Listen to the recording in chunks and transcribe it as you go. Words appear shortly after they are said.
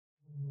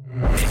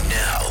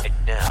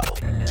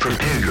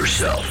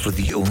yourself for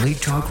the only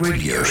talk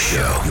radio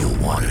show you'll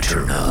want to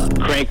turn up.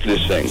 Crank this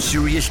thing.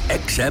 Sirius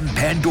XM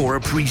Pandora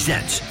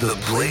presents the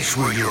place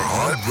where your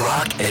hard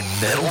rock and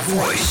metal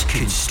voice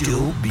can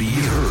still be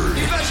heard.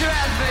 You bet your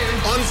ass,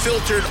 baby.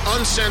 Unfiltered,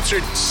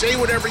 uncensored, say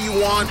whatever you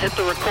want. Hit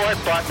the record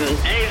button.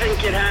 Anything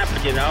can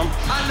happen, you know?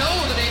 I know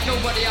that ain't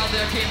nobody out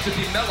there came to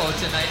be mellow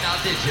tonight, now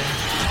did you?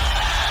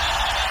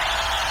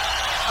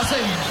 I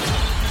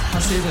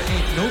say there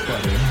ain't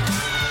nobody.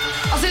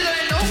 I say there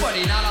ain't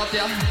nobody not out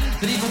there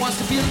that even wants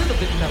to be a little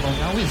bit mellow,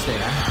 now is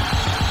there?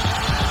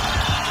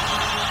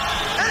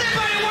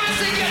 Anybody wants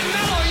to get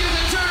mellow, you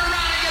can turn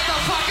around and get the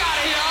fuck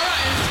out of here, all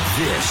right?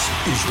 This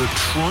is the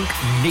Trunk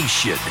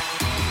Nation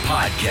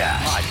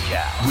podcast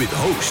with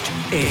host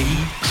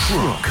Eddie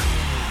Trunk.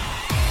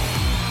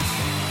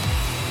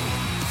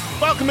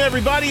 Welcome,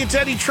 everybody. It's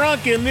Eddie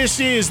Trunk, and this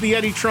is the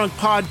Eddie Trunk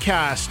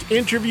Podcast.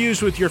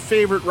 Interviews with your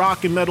favorite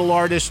rock and metal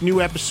artists, new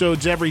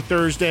episodes every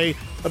Thursday,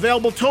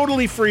 available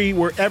totally free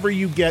wherever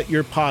you get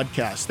your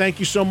podcasts. Thank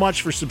you so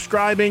much for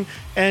subscribing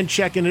and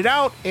checking it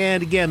out.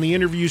 And again, the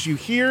interviews you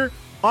hear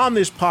on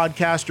this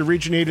podcast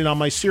originated on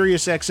my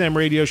Sirius XM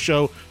radio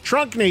show,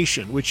 Trunk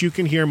Nation, which you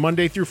can hear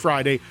Monday through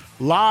Friday,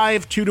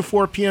 live 2 to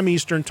 4 p.m.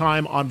 Eastern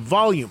Time on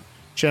Volume,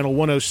 Channel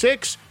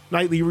 106,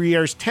 nightly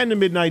re-airs 10 to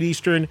midnight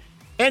Eastern.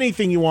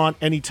 Anything you want,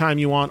 anytime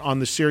you want on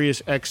the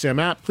Sirius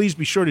XM app. Please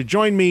be sure to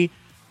join me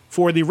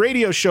for the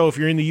radio show if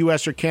you're in the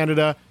U.S. or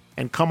Canada,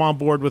 and come on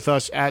board with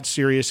us at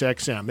Sirius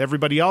XM.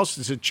 Everybody else,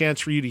 this is a chance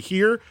for you to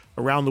hear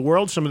around the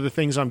world some of the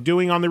things I'm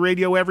doing on the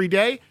radio every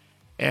day,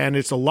 and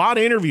it's a lot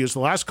of interviews.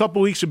 The last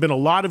couple of weeks have been a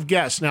lot of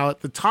guests. Now,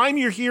 at the time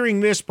you're hearing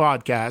this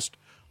podcast,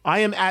 I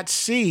am at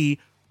sea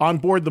on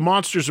board the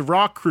Monsters of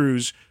Rock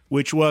cruise,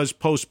 which was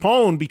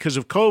postponed because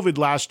of COVID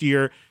last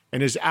year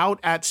and is out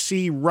at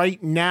sea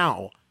right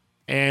now.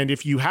 And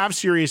if you have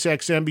Sirius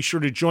XM, be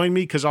sure to join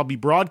me because I'll be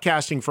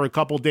broadcasting for a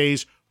couple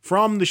days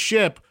from the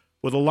ship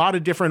with a lot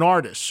of different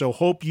artists. So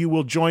hope you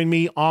will join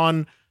me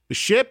on the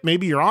ship.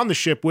 Maybe you're on the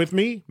ship with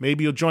me.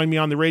 Maybe you'll join me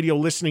on the radio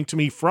listening to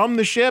me from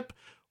the ship,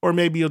 or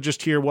maybe you'll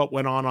just hear what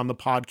went on the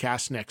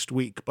podcast next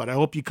week. But I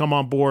hope you come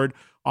on board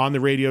on the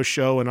radio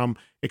show, and I'm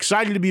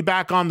excited to be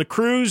back on the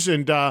cruise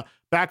and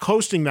back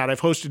hosting that.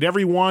 I've hosted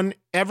every one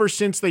ever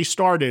since they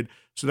started,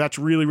 so that's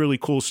really, really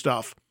cool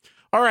stuff.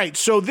 All right,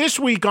 so this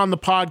week on the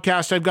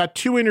podcast, I've got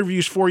two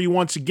interviews for you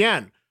once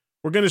again.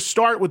 We're going to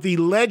start with the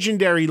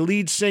legendary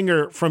lead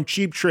singer from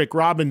Cheap Trick,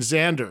 Robin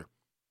Zander.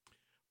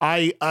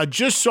 I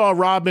just saw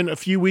Robin a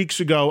few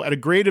weeks ago at a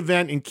great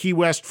event in Key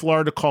West,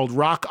 Florida called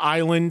Rock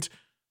Island.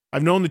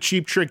 I've known the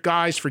Cheap Trick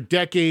guys for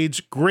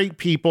decades, great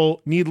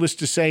people, needless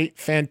to say,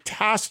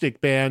 fantastic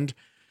band.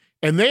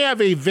 And they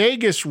have a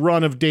Vegas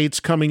run of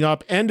dates coming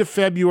up, end of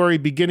February,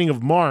 beginning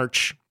of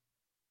March.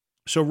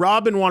 So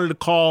Robin wanted to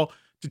call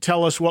to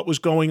tell us what was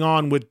going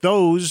on with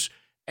those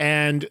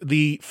and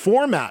the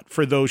format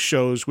for those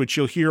shows, which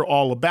you'll hear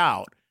all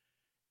about.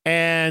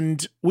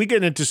 And we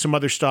get into some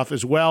other stuff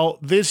as well.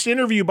 This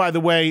interview, by the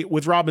way,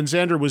 with Robin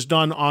Zander was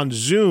done on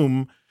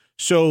Zoom,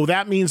 so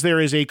that means there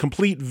is a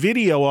complete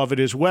video of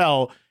it as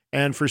well.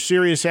 And for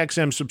Sirius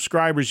XM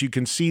subscribers, you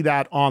can see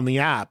that on the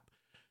app.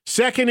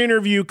 Second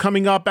interview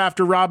coming up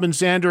after Robin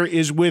Zander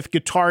is with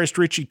guitarist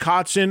Richie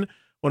Kotzen,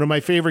 one of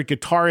my favorite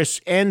guitarists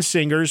and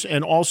singers,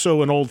 and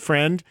also an old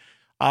friend.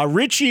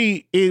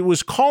 Richie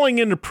was calling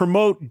in to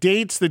promote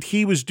dates that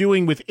he was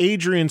doing with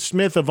Adrian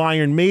Smith of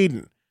Iron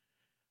Maiden.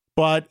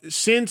 But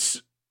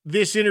since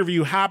this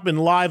interview happened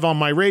live on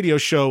my radio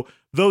show,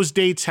 those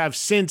dates have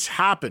since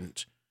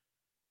happened.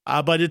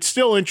 But it's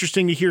still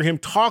interesting to hear him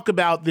talk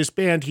about this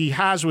band he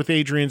has with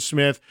Adrian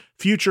Smith,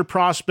 future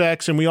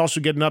prospects, and we also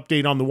get an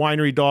update on the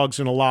Winery Dogs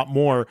and a lot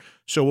more.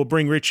 So we'll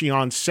bring Richie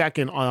on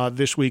second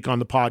this week on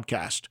the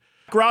podcast.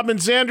 Robin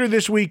Zander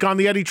this week on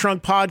the Eddie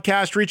Trunk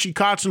Podcast. Richie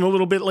Kotzen a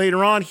little bit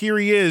later on. Here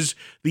he is,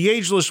 the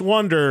ageless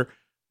wonder.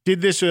 Did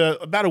this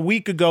about a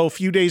week ago, a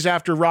few days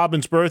after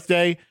Robin's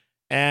birthday.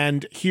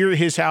 And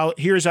here's how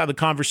the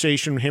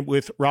conversation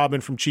with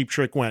Robin from Cheap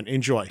Trick went.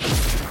 Enjoy.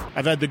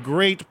 I've had the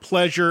great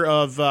pleasure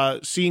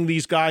of seeing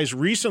these guys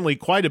recently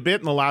quite a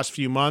bit in the last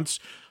few months.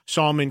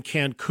 Saw them in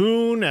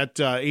Cancun at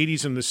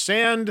 80s in the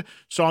Sand.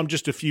 Saw them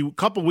just a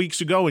couple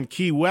weeks ago in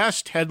Key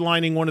West,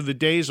 headlining one of the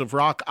days of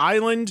Rock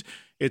Island.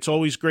 It's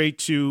always great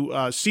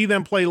to see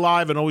them play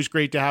live, and always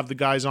great to have the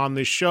guys on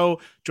this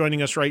show.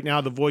 Joining us right now,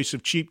 the voice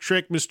of Cheap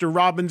Trick, Mr.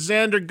 Robin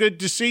Zander. Good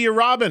to see you,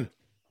 Robin.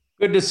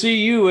 Good to see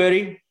you,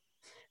 Eddie.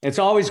 It's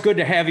always good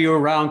to have you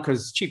around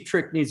because Cheap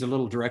Trick needs a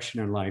little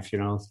direction in life, you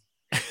know.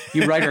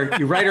 You write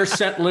our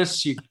set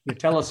lists. You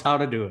tell us how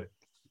to do it.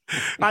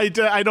 I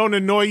don't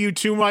annoy you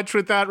too much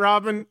with that,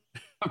 Robin.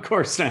 Of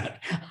course not.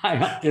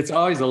 It's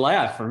always a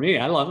laugh for me.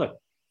 I love it.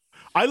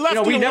 I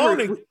left you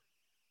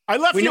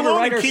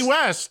alone in Key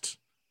West.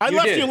 I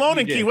left you alone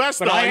in Key West.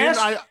 But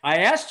I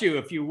asked you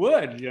if you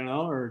would, you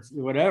know, or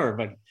whatever.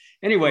 But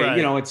anyway, right.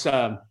 You know,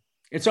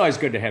 it's always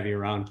good to have you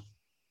around.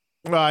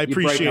 Well, I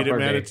appreciate it,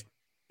 man.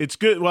 It's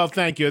good. Well,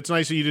 thank you. It's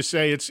nice of you to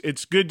say.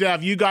 It's good to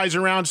have you guys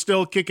around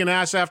still kicking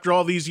ass after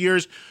all these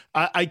years.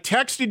 I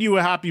texted you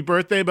a happy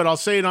birthday, but I'll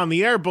say it on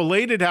the air.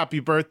 Belated happy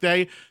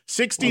birthday.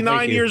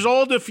 69 years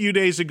old a few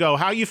days ago.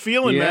 How you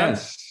feeling, man?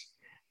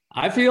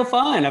 I feel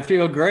fine. I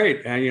feel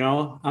great.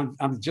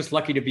 I'm just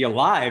lucky to be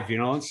alive.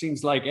 It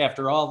seems like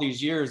after all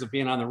these years of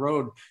being on the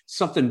road,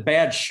 something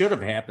bad should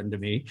have happened to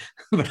me,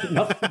 but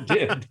nothing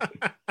did.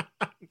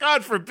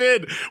 God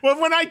forbid.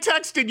 Well, when I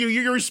texted you,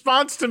 your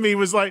response to me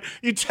was like,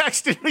 you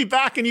texted me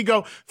back and you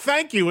go,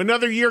 thank you,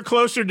 another year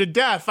closer to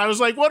death. I was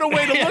like, what a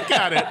way to look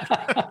at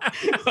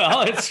it.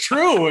 Well, it's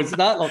true. It's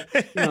not,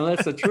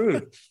 that's the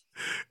truth.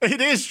 It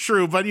is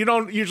true, but you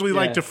don't usually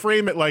like to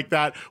frame it like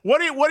that. What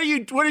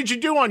did you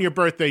do on your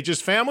birthday?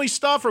 Just family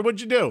stuff, or what'd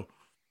you do?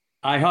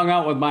 I hung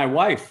out with my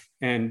wife,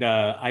 and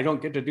I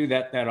don't get to do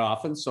that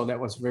often, so that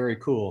was very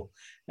cool.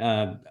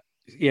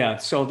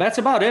 So that's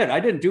about it. I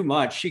didn't do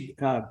much. She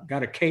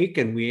got a cake,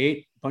 and we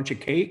ate a bunch of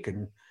cake,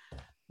 and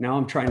now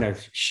I'm trying to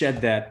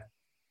shed that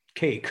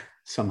cake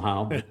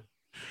somehow. But,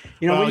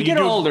 when you get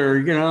older,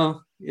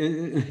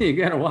 you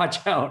got to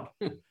watch out.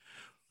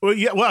 Well,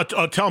 yeah. Well,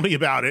 tell me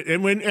about it.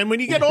 And when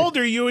you get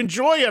older, you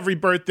enjoy every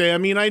birthday. I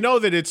mean, I know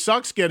that it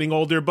sucks getting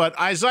older, but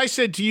as I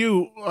said to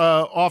you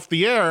off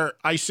the air,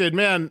 I said,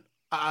 man,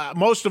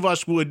 most of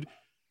us would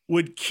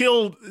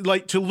kill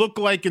like to look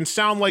like and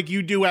sound like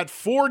you do at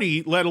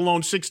 40, let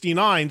alone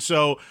 69.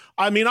 So,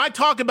 I mean, I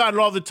talk about it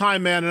all the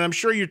time, man, and I'm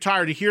sure you're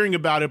tired of hearing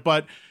about it,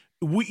 but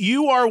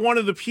you are one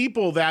of the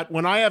people that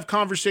when I have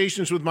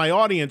conversations with my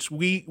audience,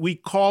 we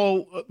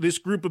call this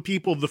group of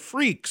people the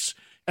freaks.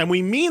 And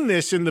we mean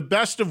this in the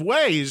best of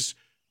ways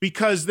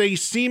because they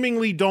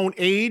seemingly don't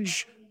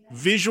age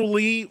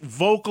visually,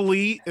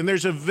 vocally, and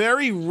there's a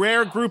very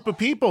rare group of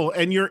people,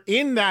 and you're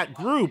in that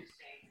group.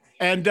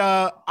 And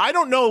I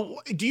don't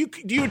know, do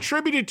you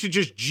attribute it to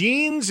just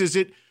genes? Is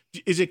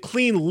it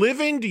clean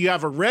living? Do you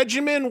have a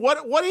regimen?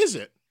 What is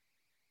it?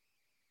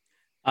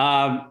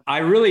 I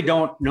really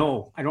don't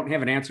know. I don't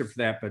have an answer for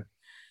that, but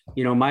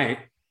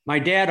my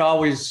dad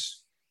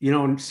always,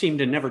 seemed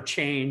to never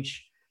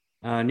change.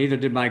 Neither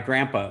did my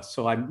grandpa.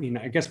 So I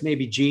guess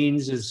maybe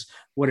genes is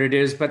what it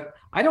is, but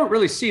I don't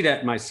really see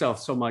that in myself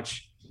so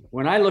much.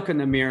 When I look in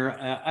the mirror,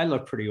 I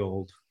look pretty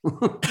old.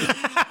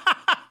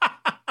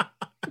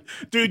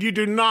 Dude, you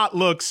do not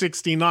look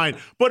 69.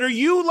 But are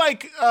you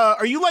like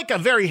a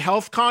very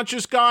health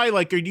conscious guy?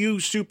 Like, are you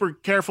super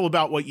careful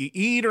about what you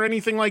eat or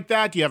anything like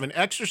that? Do you have an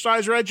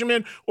exercise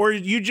regimen, or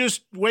you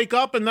just wake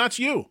up and that's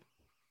you?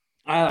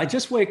 I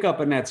just wake up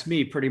and that's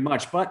me pretty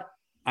much. But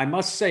I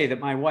must say that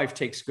my wife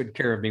takes good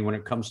care of me when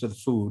it comes to the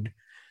food,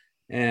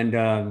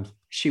 and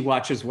she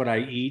watches what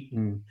I eat,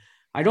 and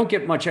I don't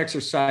get much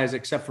exercise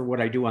except for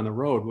what I do on the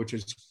road, which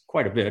is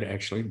quite a bit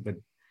actually. But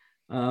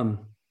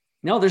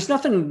no, there's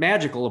nothing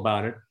magical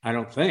about it, I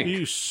don't think.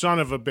 You son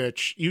of a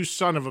bitch.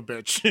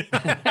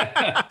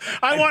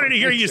 I wanted to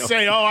hear you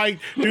say, oh, I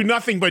do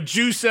nothing but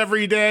juice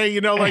every day.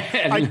 No.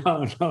 I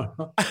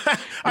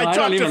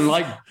don't even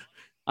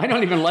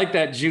like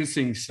that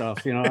juicing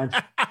stuff.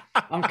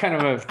 I'm kind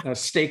of a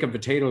steak and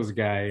potatoes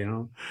guy,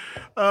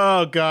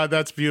 Oh, God,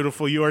 that's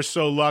beautiful. You are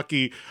so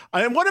lucky.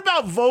 And what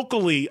about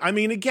vocally? I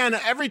mean, again,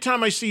 every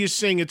time I see you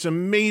sing, it's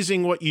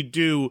amazing what you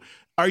do.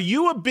 Are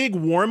you a big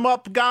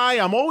warm-up guy?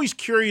 I'm always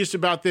curious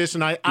about this,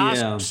 and I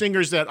ask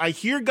singers that. I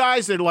hear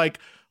guys that are like,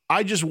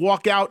 I just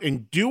walk out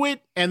and do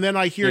it, and then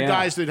I hear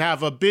guys that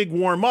have a big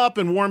warm-up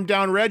and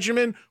warm-down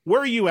regimen.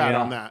 Where are you at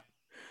on that?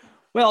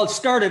 Well, it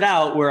started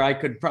out where I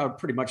could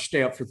pretty much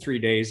stay up for 3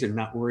 days and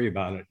not worry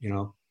about it,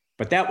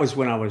 But that was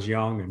when I was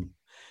young, and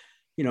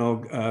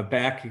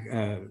back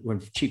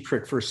when Cheap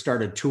Trick first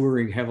started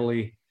touring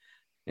heavily,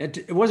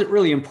 it wasn't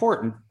really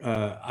important.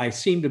 I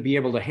seemed to be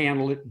able to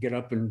handle it, get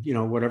up and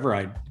whatever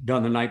I'd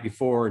done the night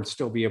before, and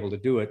still be able to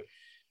do it.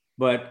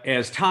 But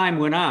as time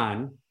went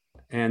on,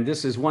 and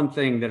this is one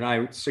thing that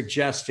I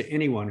suggest to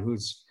anyone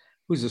who's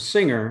a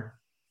singer,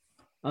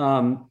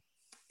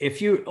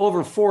 if you're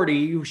over 40,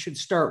 you should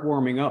start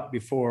warming up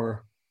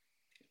before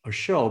a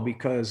show,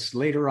 because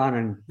later on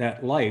in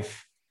that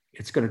life,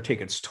 it's going to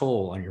take its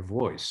toll on your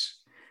voice,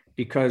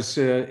 because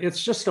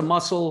it's just a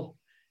muscle.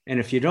 And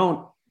if you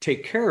don't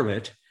take care of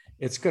it,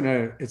 it's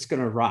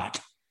gonna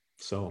rot.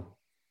 So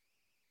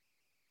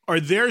are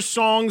there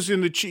songs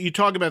in you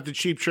talk about the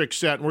Cheap Trick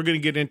set, and we're going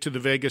to get into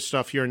the Vegas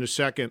stuff here in a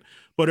second,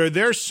 but are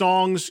there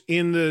songs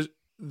in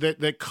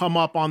that come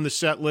up on the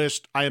set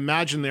list? I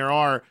imagine there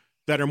are,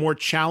 that are more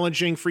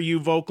challenging for you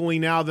vocally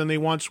now than they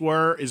once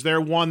were. Is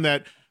there one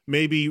that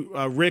maybe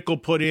Rick will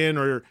put in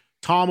or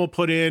Tom will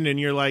put in, and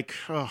you're like,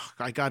 oh,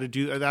 I got to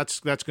do that.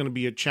 That's going to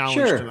be a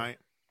challenge tonight.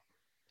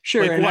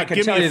 Sure. Like and what? I can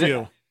Give tell me a you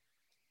few.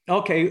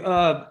 Okay.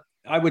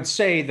 I would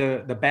say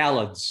the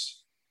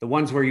ballads, the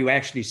ones where you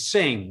actually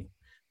sing,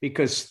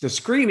 because the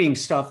screaming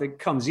stuff, it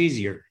comes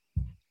easier,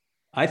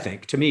 I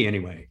think, to me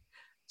anyway.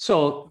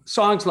 So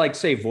songs like,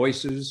 say,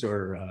 Voices,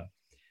 or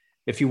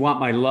If You Want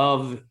My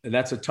Love,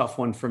 that's a tough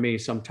one for me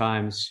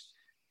sometimes.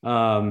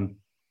 And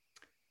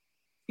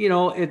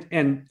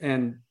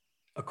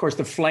of course,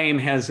 the Flame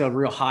has a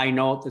real high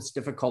note that's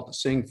difficult to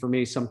sing for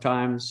me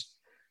sometimes.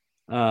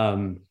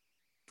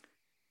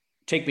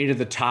 Take Me to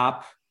the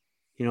Top,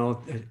 you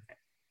know,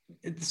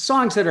 the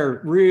songs that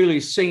are really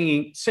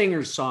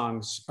singers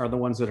songs are the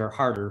ones that are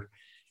harder.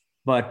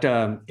 But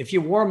if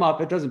you warm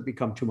up, it doesn't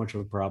become too much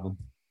of a problem.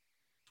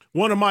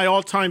 One of my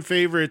all-time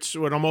favorites,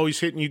 what I'm always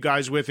hitting you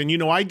guys with, and you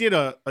know, I did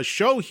a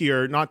show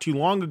here not too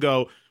long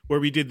ago where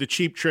we did the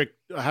Cheap Trick.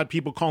 I had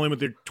people call in with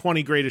their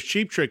 20 greatest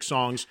Cheap Trick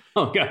songs.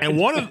 Oh, God. And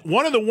one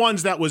of the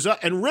ones that was,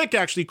 and Rick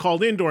actually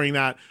called in during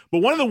that, but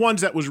one of the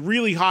ones that was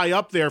really high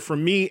up there for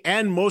me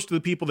and most of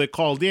the people that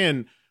called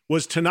in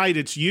was Tonight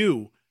It's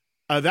You.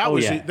 That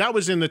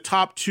was in the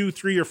top 2,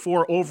 3, or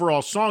 4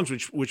 overall songs,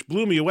 which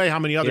blew me away how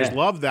many others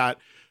loved that.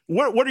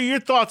 What are your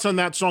thoughts on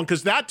that song?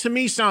 Because that to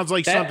me sounds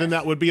like something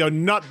that would be a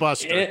nut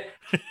buster.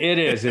 It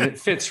is, and it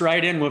fits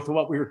right in with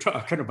what we were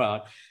talking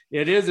about.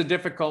 It is a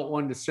difficult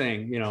one to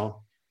sing, you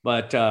know,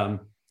 but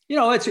you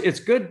know, it's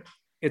good.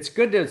 It's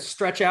good to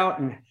stretch out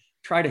and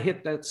try to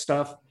hit that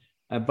stuff,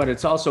 but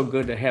it's also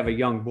good to have a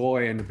young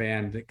boy in the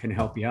band that can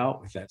help you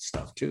out with that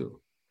stuff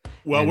too.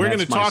 Well, we're going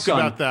to talk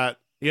about that.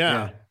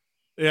 Yeah.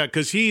 Yeah,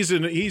 because he's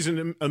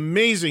an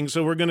amazing.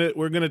 So we're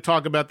gonna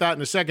talk about that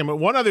in a second. But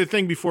one other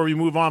thing before we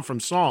move on from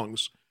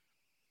songs,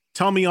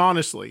 tell me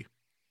honestly,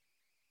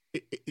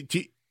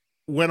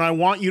 when I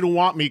Want You to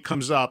Want Me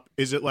comes up,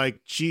 is it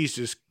like,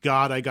 Jesus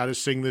God, I got to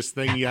sing this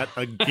thing yet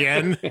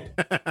again?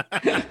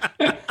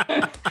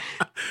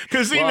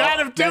 Because he had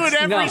him do it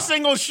every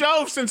single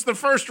show since the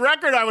first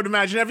record, I would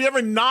imagine. Have you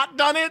ever not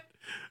done it?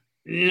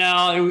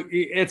 No,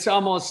 it's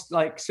almost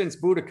like since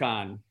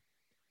Budokan.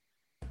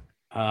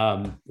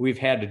 We've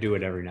had to do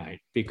it every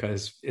night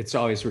because it's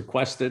always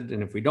requested.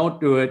 And if we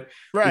don't do it,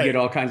 we get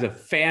all kinds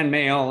of fan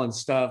mail and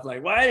stuff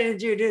like, why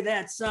didn't you do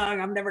that song?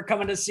 I'm never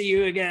coming to see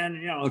you again.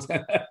 You know,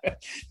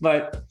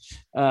 but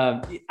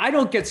I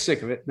don't get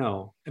sick of it.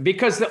 No,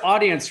 because the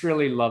audience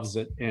really loves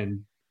it.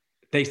 And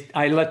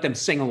I let them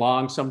sing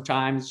along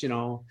sometimes, you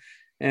know,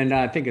 and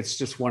I think it's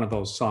just one of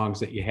those songs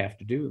that you have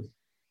to do.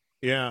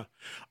 Yeah.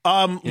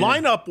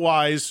 Lineup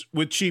wise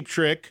with Cheap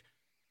Trick,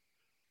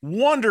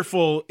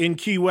 wonderful in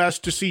Key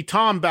West to see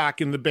Tom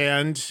back in the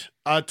band.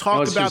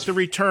 Talk about the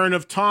return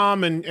of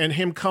Tom and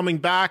him coming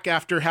back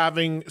after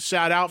having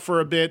sat out for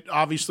a bit.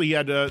 Obviously, he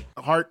had a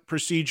heart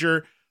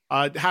procedure.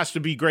 It has to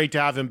be great to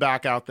have him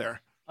back out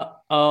there.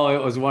 Oh,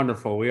 it was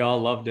wonderful. We all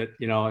loved it.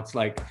 You know, it's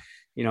like,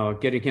 you know,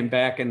 getting him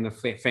back and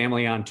the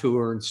family on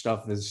tour and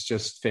stuff is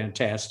just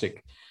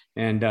fantastic.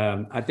 And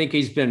I think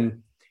he's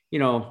been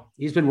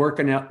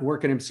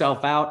working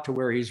himself out to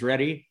where he's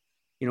ready.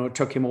 You know, it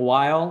took him a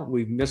while.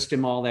 We missed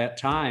him all that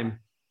time.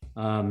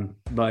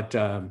 But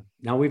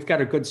now we've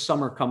got a good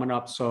summer coming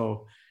up.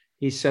 So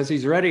he says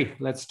he's ready.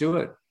 Let's do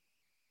it.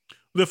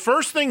 The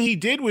first thing he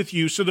did with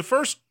you, so the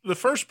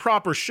first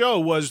proper show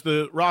was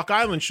the Rock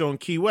Island show in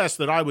Key West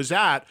that I was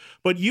at.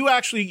 But you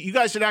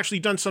guys had actually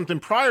done something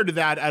prior to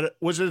that.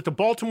 Was it at the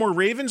Baltimore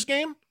Ravens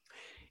game?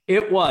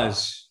 It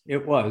was.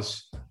 And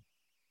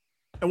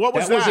what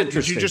was that?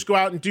 Did you just go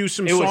out and do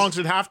some songs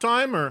at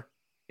halftime, or?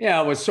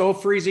 Yeah, it was so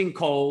freezing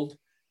cold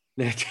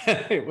that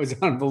it was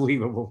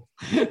unbelievable.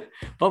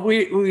 But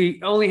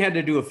we only had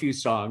to do a few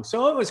songs.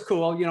 So it was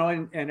cool, you know,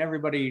 and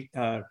everybody,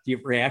 the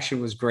reaction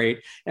was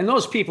great. And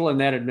those people in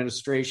that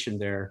administration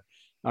there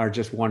are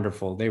just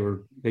wonderful.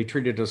 They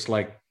treated us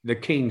like the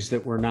kings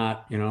that we're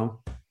not, you know.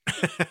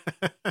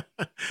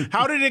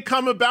 How did it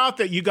come about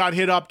that you got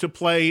hit up to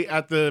play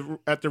at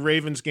the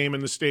Ravens game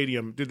in the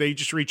stadium? Did they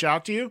just reach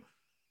out to you?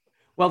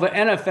 Well, the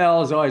NFL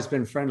has always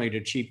been friendly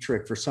to Cheap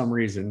Trick for some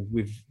reason.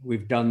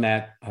 We've done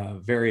that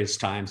various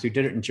times. We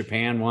did it in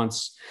Japan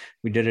once.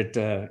 We did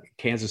it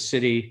Kansas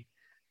City.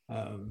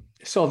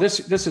 So this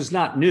is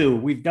not new.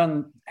 We've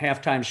done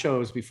halftime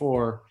shows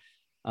before.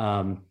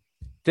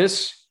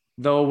 This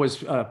though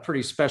was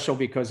pretty special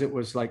because it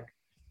was like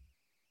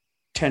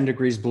 10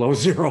 degrees below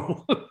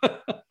zero.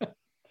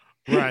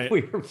 Right.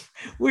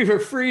 We were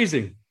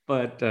freezing,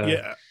 but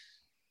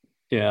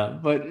yeah,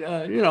 but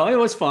you know, it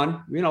was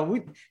fun. You know,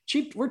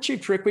 we're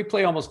Cheap Trick. We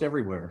play almost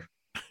everywhere.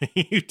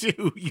 You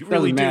do. You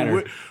really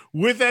do.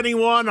 With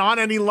anyone, on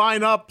any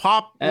lineup,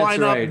 pop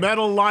lineup,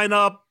 metal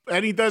lineup,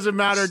 doesn't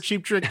matter.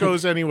 Cheap Trick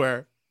goes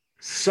anywhere.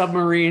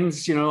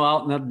 Submarines, you know,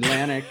 out in the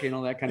Atlantic, you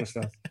know, that kind of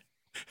stuff.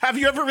 Have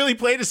you ever really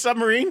played a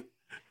submarine?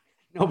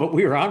 No, but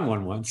we were on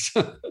one once.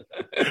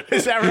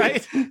 Is that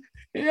right?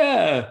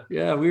 Yeah.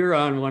 We were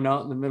on one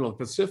out in the middle of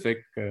the Pacific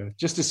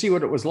just to see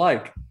what it was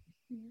like.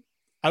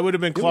 I would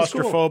have been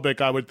claustrophobic,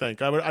 cool. I would think.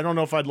 I don't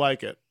know if I'd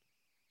like it.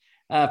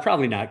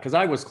 Probably not, because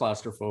I was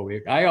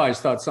claustrophobic. I always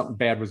thought something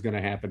bad was going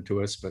to happen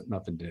to us, but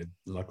nothing did,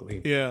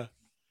 luckily. Yeah.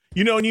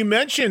 You know, and you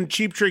mentioned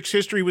Cheap Trick's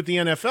history with the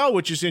NFL,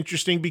 which is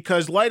interesting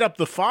because Light Up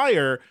the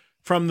Fire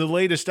from the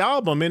latest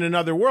album, In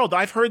Another World,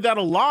 I've heard that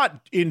a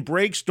lot in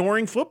breaks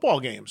during football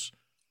games.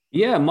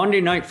 Yeah, Monday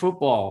Night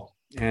Football.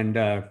 And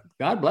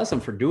God bless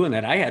them for doing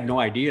that. I had no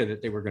idea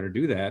that they were going to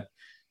do that.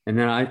 And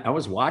then I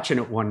was watching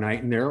it one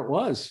night, and there it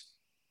was.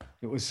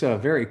 It was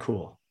very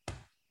cool.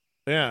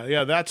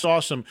 Yeah, that's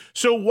awesome.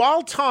 So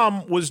while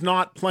Tom was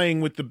not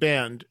playing with the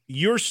band,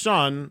 your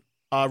son,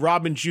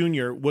 Robin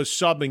Jr., was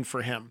subbing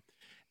for him.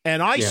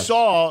 And I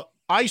saw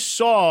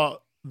that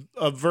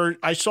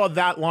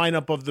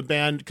lineup of the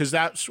band because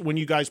that's when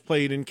you guys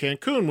played in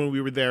Cancun when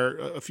we were there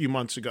a few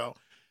months ago.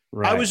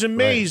 Right, I was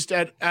amazed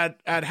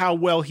at how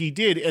well he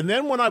did. And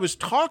then when I was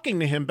talking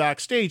to him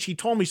backstage, he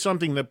told me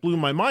something that blew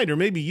my mind, or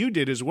maybe you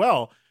did as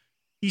well.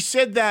 He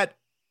said that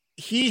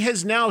he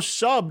has now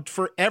subbed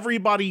for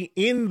everybody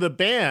in the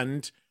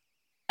band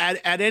at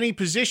any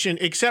position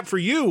except for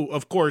you,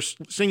 of course,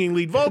 singing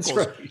lead vocals.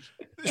 That's right.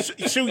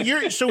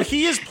 So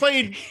he has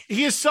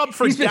subbed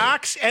for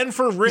Dax and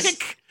for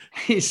Rick.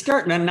 He's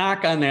starting to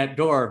knock on that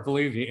door,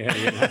 believe me,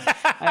 Eddie.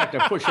 I have to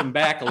push him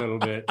back a little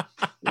bit.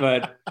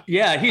 But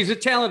yeah, he's a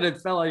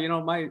talented fella. You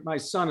know, my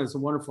son is a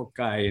wonderful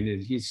guy,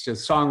 and he's a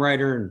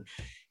songwriter, and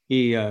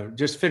he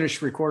just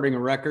finished recording a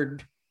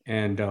record,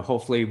 and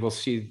hopefully we'll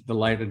see the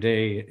light of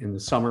day in the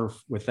summer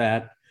with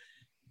that.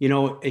 You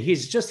know,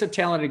 he's just a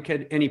talented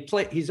kid, and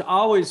he's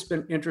always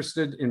been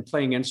interested in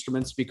playing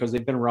instruments because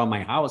they've been around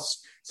my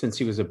house since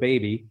he was a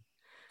baby.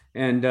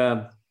 And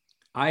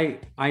I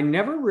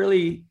never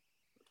really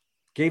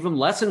gave him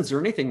lessons or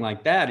anything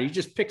like that. He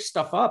just picks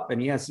stuff up,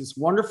 and he has this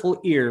wonderful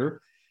ear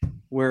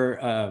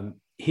where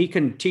he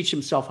can teach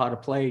himself how to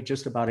play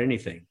just about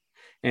anything.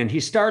 And he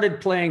started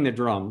playing the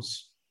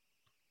drums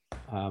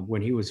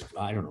when he was,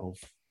 I don't know,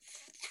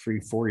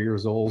 3-4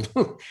 years old.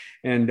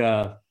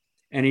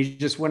 And he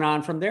just went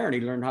on from there, and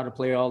he learned how to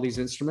play all these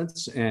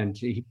instruments, and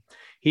he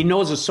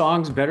knows the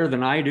songs better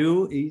than I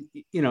do.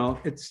 You know,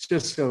 it's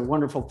just a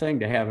wonderful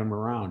thing to have him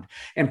around.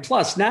 And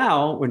plus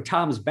now when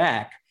Tom's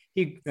back,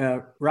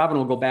 Robin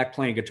will go back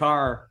playing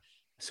guitar,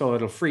 so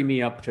it'll free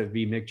me up to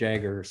be Mick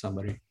Jagger or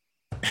somebody.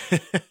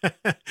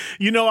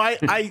 You know,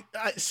 I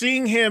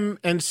seeing him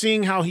and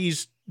seeing how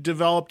he's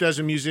developed as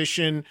a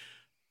musician,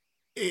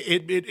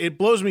 it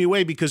blows me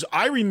away because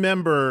I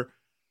remember,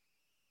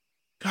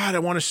 God, I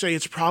want to say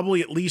it's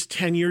probably at least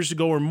 10 years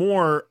ago or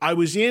more. I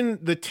was in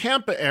the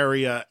Tampa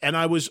area and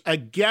I was a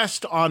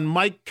guest on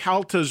Mike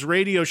Calta's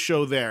radio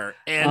show there.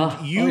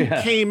 And you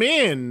came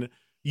in.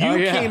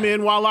 Came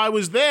in while I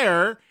was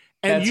there,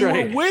 and you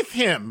were with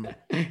him.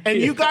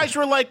 And you guys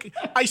were like,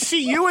 I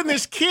see you and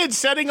this kid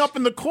setting up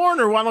in the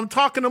corner while I'm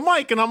talking to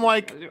Mike. And I'm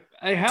like,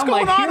 what's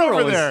going on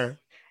over there?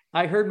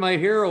 I heard my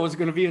hero was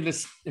going to be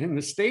in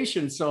the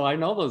station, so I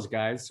know those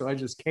guys. So I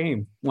just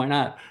came. Why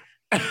not?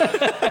 But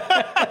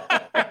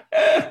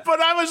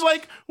I was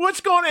like,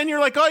 what's going on? And you're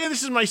like, oh, yeah,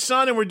 this is my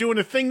son, and we're doing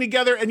a thing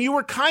together. And you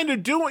were kind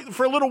of doing,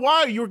 for a little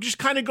while, you were just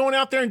kind of going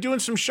out there and doing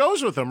some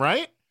shows with him,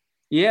 right?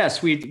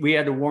 Yes, we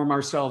had to warm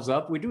ourselves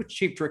up. We do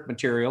Cheap Trick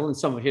material and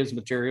some of his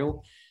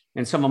material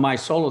and some of my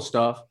solo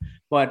stuff.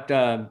 But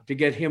to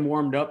get him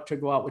warmed up to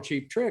go out with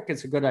Cheap Trick,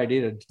 it's a good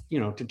idea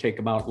to take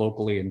him out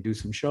locally and do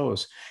some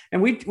shows.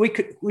 And we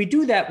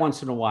do that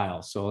once in a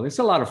while. So it's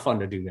a lot of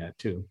fun to do that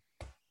too.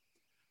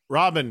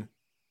 Robin,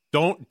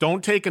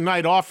 don't take a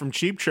night off from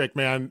Cheap Trick,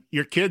 man.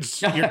 Your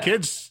kid's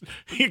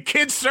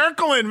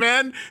circling,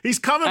 man. He's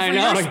coming for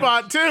your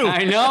spot too.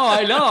 I know.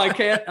 I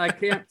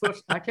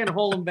can't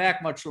hold him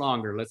back much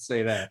longer. Let's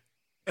say that.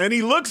 And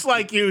he looks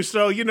like you,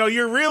 so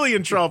you're really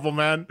in trouble,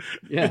 man.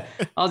 Yeah.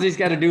 All he's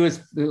got to do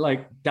is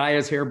like dye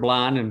his hair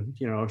blonde and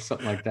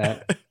something like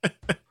that.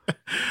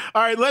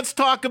 All right, let's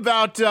talk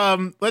about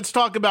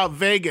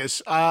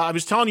Vegas. I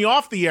was telling you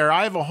off the air,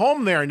 I have a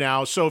home there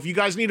now, so if you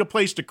guys need a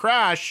place to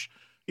crash,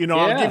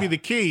 I'll give you the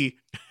key.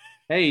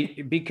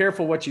 Hey, be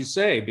careful what you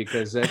say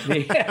because that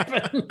may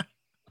happen.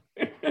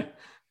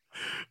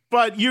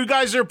 But you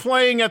guys are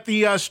playing at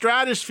the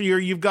Stratosphere.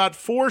 You've got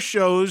 4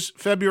 shows,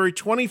 February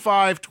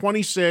 25,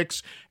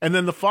 26, and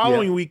then the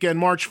following weekend,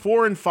 March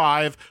 4 and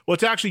 5. Well,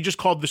 it's actually just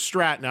called the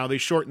Strat now. They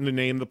shortened the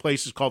name. The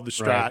place is called the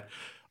Strat.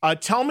 Right.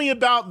 Tell me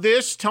about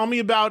this. Tell me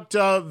about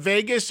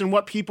Vegas and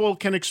what people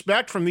can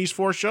expect from these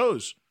 4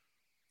 shows.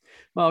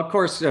 Well, of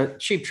course,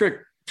 Cheap Trick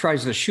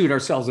tries to shoot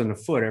ourselves in the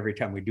foot every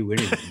time we do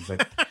anything.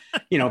 But,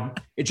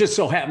 it just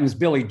so happens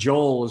Billy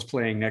Joel is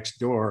playing next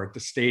door at the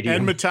stadium.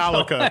 And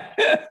Metallica.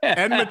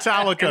 and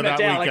Metallica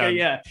that weekend.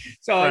 Yeah.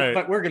 So,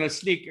 But we're going to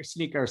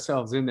sneak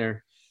ourselves in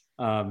there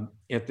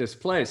at this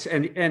place.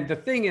 And the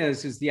thing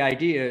is the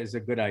idea is a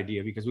good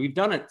idea because we've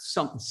done it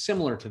something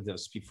similar to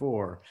this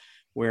before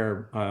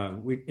where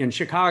we in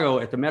Chicago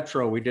at the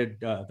Metro, we did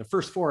the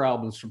first 4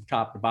 albums from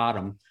top to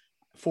bottom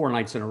 4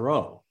 nights in a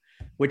row,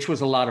 which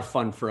was a lot of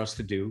fun for us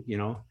to do,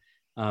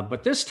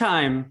 but this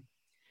time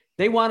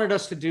they wanted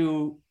us to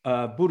do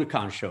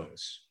Budokan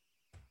shows.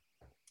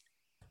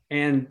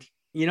 And,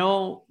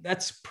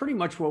 that's pretty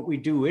much what we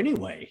do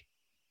anyway.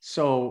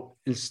 So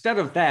instead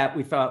of that,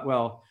 we thought,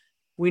 well,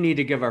 we need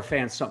to give our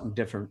fans something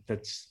different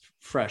that's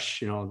fresh,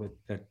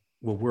 that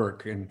will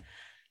work. And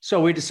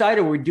so we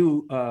decided we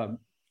do a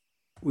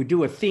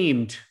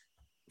themed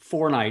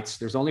 4 nights.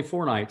 There's only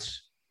 4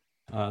 nights,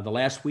 the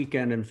last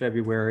weekend in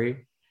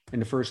February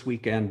and the first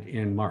weekend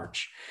in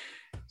March.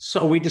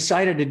 So we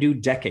decided to do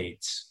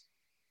decades.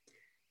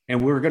 And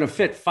we were going to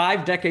fit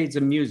 5 decades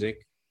of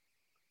music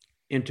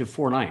into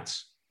 4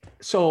 nights.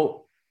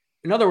 So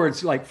in other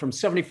words, like from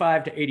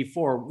 75 to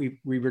 84, we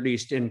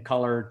released In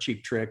Color,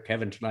 Cheap Trick,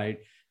 Heaven Tonight,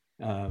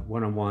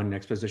 One-on-One,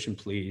 Next Position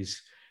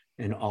Please,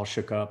 and All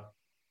Shook Up.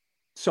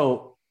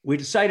 So we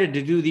decided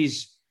to do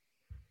these.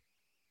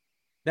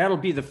 That'll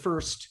be the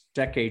first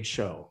decade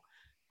show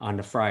on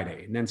the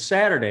Friday. And then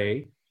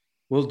Saturday,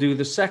 we'll do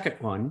the second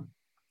one,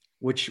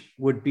 which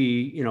would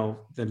be,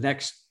 the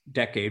next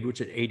decade,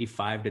 which is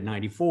 85 to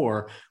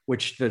 94,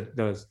 which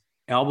the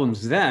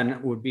albums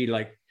then would be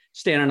like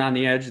Standing on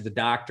the Edge, The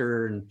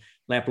Doctor, and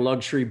Lap of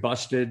Luxury,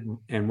 Busted,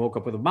 and Woke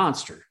Up with a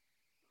Monster.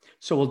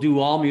 So we'll do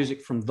all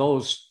music from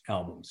those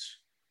albums.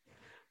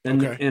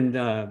 And then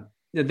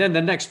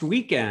the next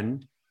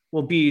weekend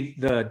will be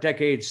the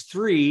Decades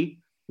 3,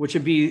 which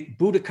would be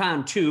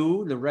Budokan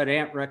 2, the Red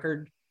Ant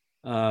record,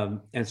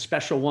 and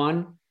Special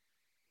 1.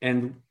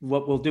 And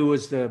what we'll do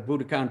is the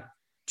Budokan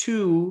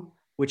 2,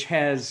 which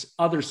has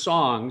other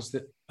songs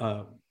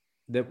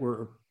that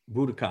were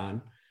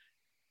Budokan,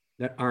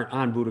 that aren't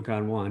on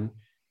Budokan 1.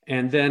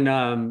 And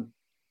then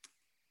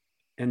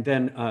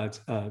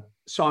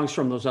songs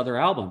from those other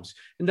albums.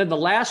 And then the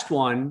last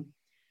one,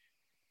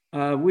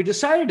 we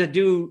decided to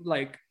do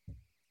like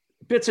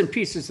bits and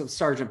pieces of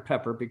Sgt.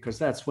 Pepper, because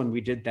that's when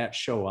we did that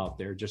show out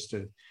there, just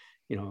to,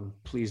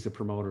 please the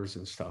promoters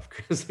and stuff,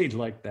 because they'd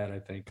like that, I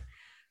think.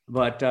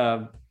 But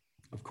of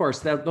course,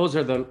 those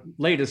are the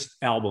latest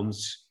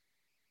albums,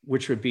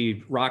 which would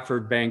be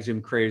Rockford, Bangs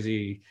Him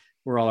Crazy,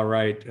 We're All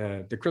Right,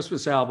 the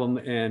Christmas album,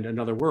 and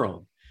Another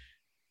World.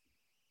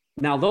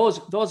 Now,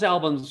 those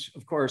albums,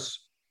 of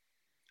course,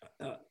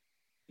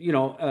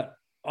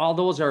 all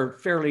those are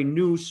fairly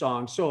new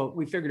songs. So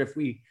we figured if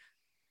we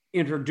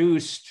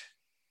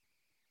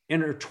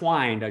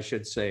intertwined, I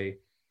should say,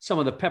 some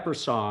of the Pepper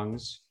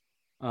songs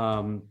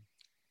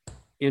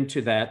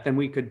into that, then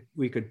we could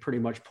pretty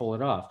much pull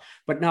it off.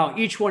 But now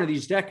each one of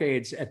these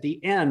decades at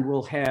the end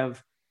will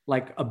have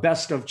like a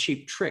best of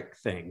Cheap Trick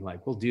thing.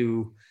 Like we'll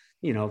do,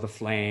 The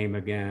Flame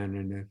again,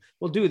 and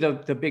we'll do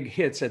the big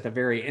hits at the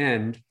very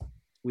end.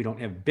 We don't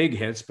have big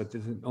hits, but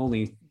the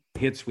only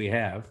hits we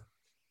have.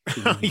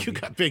 You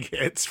got big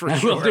hits for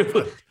sure.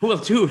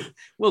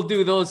 We'll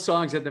do those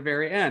songs at the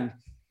very end.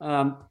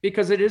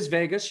 Because it is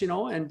Vegas,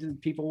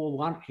 and people will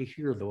want to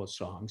hear those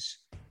songs.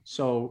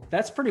 So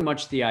that's pretty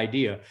much the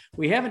idea.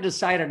 We haven't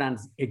decided on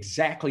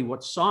exactly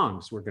what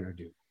songs we're going to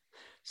do.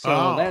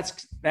 So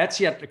that's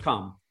yet to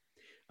come.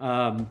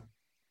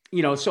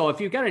 So if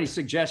you've got any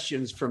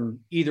suggestions from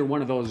either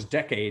one of those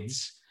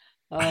decades,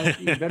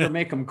 you better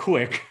make them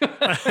quick.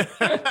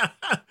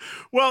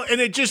 Well,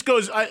 and it just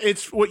goes,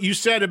 it's what you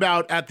said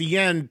about at the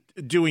end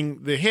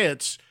doing the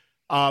hits.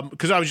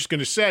 Because I was just going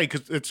to say,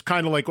 because it's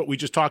kind of like what we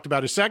just talked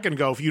about a second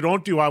ago. If you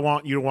don't do I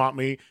Want You to Want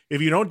Me,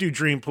 if you don't do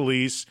Dream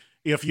Police,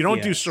 if you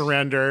don't do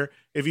Surrender,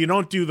 if you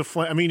don't do you're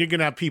going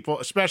to have people,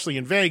 especially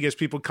in Vegas,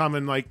 people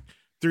coming like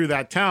through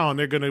that town.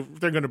 They're going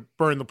to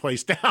burn the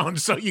place down.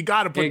 So you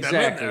got to put them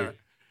in there.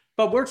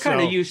 But we're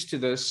kind of used to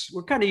this.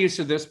 We're kind of used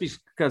to this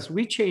because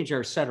we change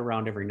our set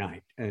around every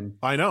night. And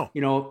I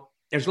know,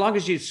 as long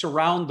as you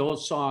surround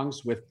those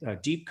songs with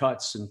deep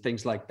cuts and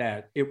things like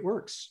that, it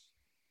works.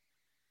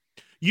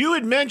 You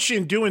had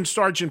mentioned doing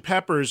Sgt.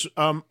 Pepper's.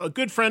 A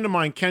good friend of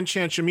mine, Ken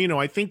Chanchimino,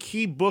 I think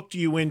he booked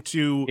you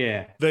into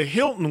the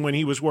Hilton when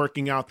he was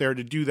working out there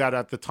to do that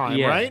at the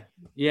time, right?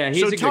 Yeah,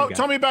 he's a good guy.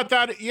 Tell me about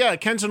that. Yeah,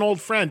 Ken's an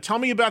old friend. Tell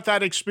me about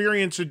that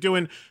experience of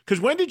doing,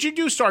 because when did you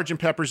do Sgt.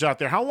 Pepper's out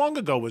there? How long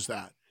ago was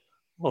that?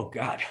 Oh,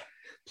 God,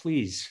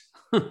 please.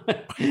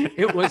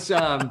 It was,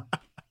 I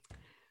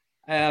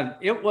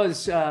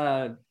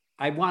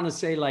want to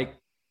say like,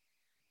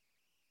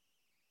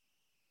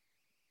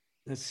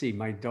 let's see,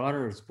 my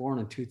daughter was born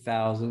in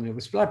 2000. It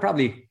was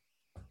probably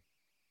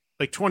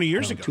like 20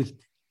 years ago.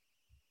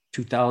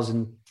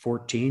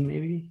 2014,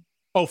 maybe.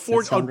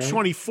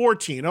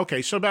 2014.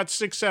 Okay, so about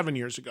 6-7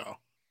 years ago.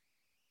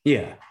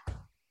 Yeah.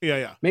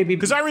 Maybe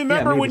because I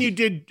remember when you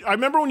did. I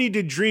remember when you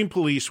did Dream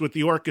Police with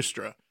the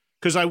orchestra,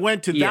 because I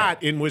went to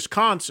that in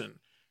Wisconsin,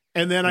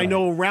 and then I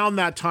know around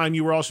that time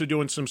you were also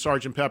doing some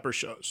Sgt. Pepper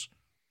shows.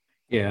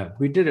 Yeah,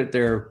 we did it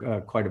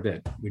there quite a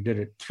bit. We did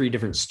it 3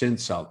 different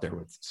stints out there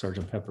with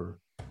Sgt. Pepper.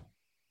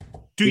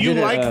 Do you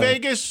like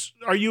Vegas?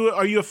 Are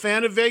you a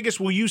fan of Vegas?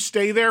 Will you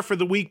stay there for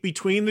the week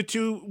between the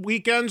 2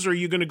 weekends, or are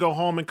you going to go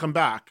home and come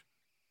back?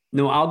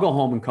 No, I'll go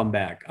home and come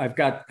back. I've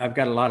got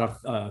a lot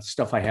of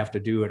stuff I have to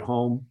do at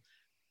home,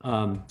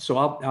 so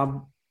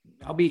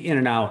I'll be in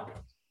and out.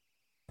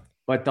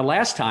 But the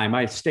last time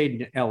I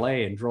stayed in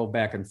L.A. and drove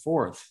back and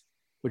forth,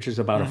 which is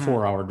about a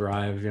 4-hour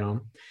drive,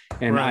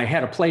 And I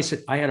had a place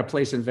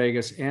in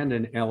Vegas and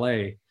in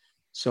LA.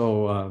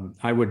 So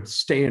I would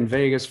stay in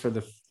Vegas for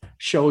the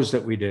shows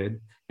that we did.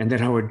 And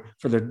then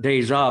for the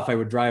days off, I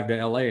would drive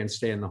to LA and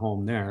stay in the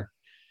home there.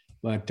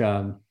 But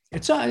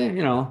it's,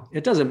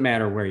 it doesn't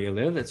matter where you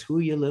live. It's who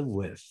you live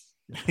with.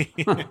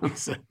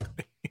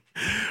 Exactly.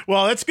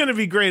 Well, it's going to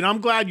be great.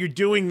 I'm glad you're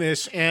doing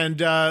this.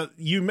 And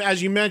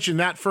as you mentioned,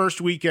 that first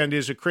weekend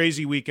is a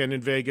crazy weekend in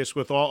Vegas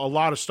with a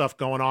lot of stuff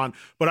going on.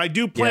 But I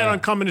do plan on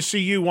coming to see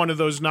you one of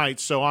those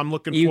nights. So I'm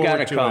looking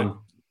forward to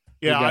it.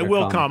 Yeah, I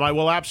will come. I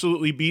will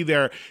absolutely be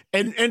there.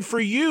 And for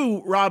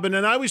you, Robin,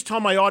 and I always tell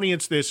my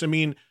audience this, I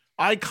mean,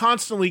 I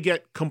constantly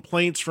get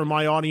complaints from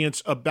my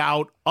audience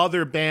about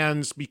other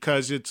bands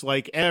because it's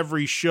like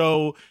every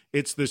show,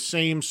 it's the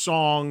same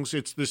songs,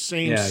 it's the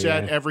same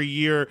set every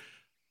year.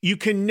 You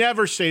can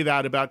never say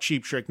that about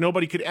Cheap Trick.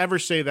 Nobody could ever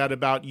say that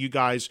about you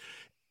guys.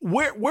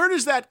 Where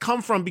does that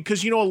come from?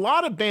 Because, a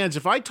lot of bands,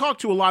 if I talk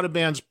to a lot of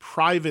bands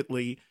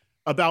privately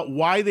about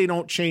why they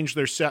don't change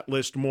their set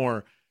list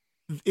more,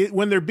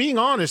 when they're being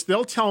honest,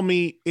 they'll tell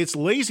me it's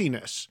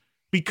laziness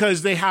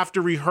because they have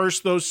to rehearse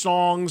those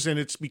songs and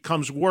it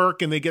becomes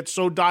work and they get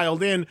so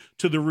dialed in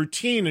to the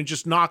routine and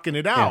just knocking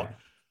it out.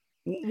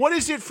 Yeah. What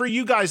is it for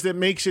you guys that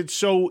makes it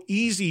so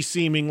easy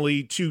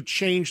seemingly to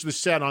change the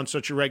set on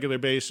such a regular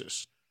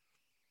basis?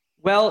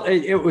 Well,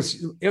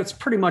 it's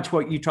pretty much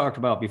what you talked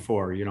about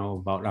before,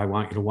 about I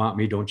want you to want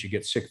me. Don't you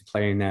get sick of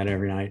playing that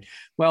every night?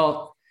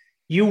 Well,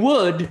 you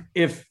would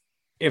if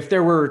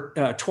there were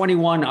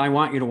 21 I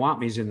want you to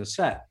want me's in the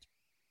set.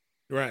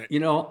 Right.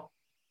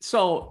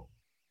 So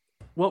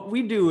what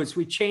we do is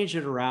we change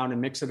it around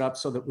and mix it up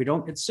so that we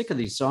don't get sick of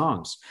these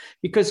songs,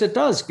 because it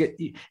does get,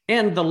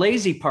 and the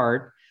lazy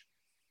part,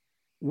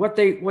 what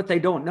they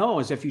don't know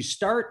is if you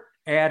start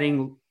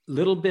adding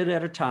little bit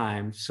at a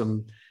time,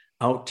 some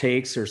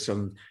outtakes or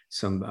some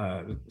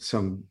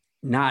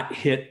not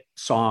hit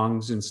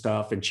songs and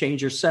stuff, and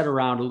change your set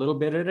around a little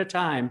bit at a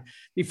time,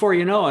 before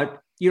you know it,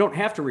 you don't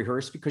have to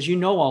rehearse because you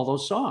know all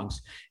those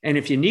songs. And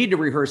if you need to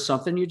rehearse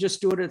something, you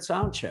just do it at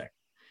sound check.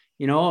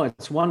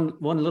 It's one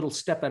little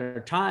step at a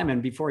time,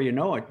 and before you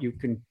know it, you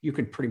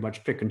can pretty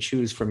much pick and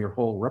choose from your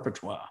whole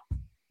repertoire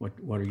what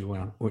you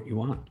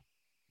want.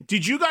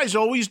 Did you guys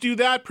always do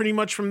that pretty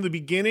much from the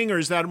beginning, or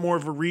is that more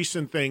of a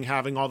recent thing,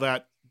 having all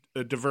that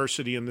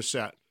diversity in the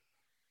set?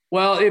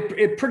 Well,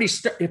 it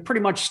pretty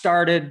much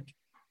started.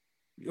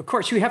 Of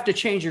course, you have to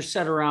change your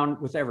set around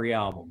with every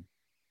album,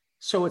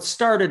 so it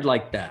started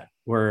like that.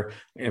 Where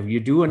if you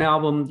do an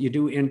album, you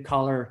do In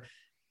Color,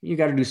 you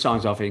got to do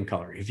songs off In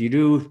Color. If you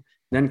do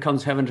Then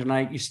Comes Heaven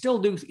Tonight, you still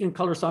do In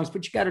Color songs,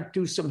 but you got to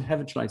do some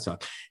Heaven Tonight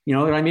songs. You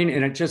know what I mean?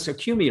 And it just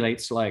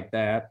accumulates like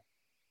that.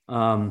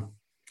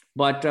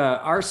 But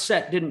our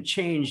set didn't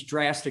change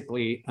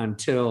drastically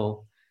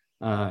until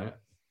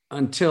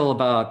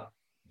about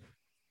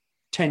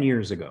 10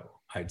 years ago,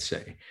 I'd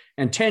say.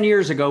 And 10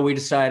 years ago, we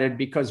decided,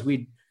 because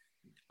we'd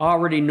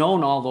already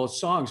known all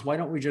those songs, why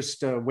don't we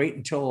just wait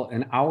until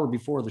an hour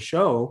before the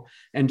show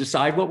and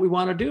decide what we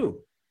want to do?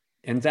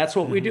 And that's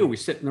what we do. We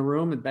sit in the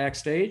room and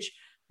backstage.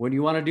 When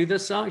you want to do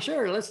this song?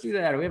 Sure, let's do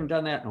that. We haven't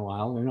done that in a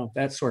while,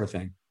 that sort of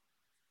thing.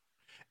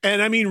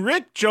 And I mean,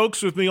 Rick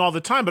jokes with me all the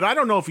time, but I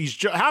don't know if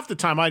he's half the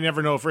time I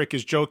never know if Rick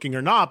is joking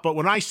or not. But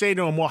when I say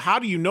to him, well, how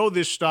do you know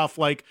this stuff?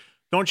 Like,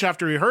 don't you have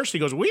to rehearse? He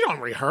goes, we don't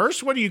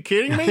rehearse. What, are you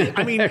kidding me?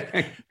 I mean,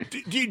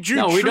 do you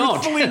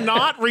truthfully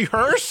not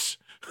rehearse?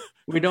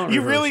 We don't.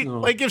 You really,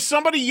 like, if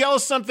somebody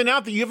yells something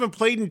out that you haven't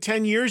played in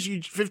 10 years,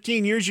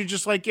 15 years, you're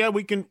just like, yeah,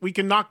 we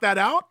can knock that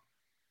out.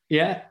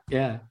 Yeah.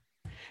 Yeah.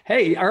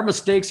 Hey, our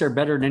mistakes are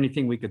better than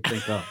anything we could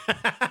think of.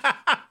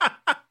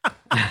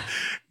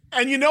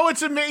 And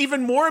it's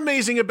even more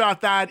amazing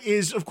about that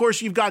is, of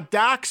course, you've got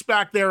Dax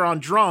back there on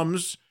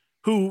drums,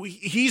 who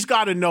he's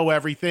got to know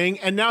everything,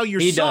 and now your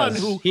son,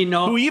 Rick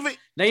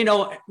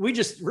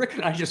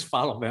and I just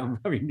follow them.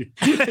 I mean,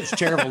 it's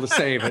terrible to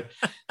say, but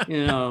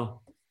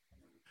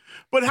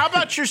But how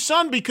about your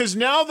son? Because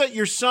now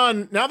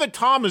that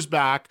Tom is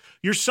back,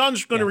 your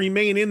son's going to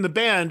remain in the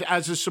band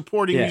as a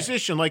supporting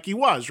musician, like he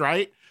was,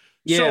 right?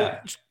 Yeah.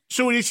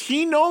 So does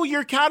he know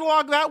your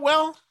catalog that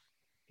well?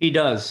 He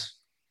does.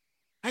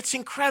 That's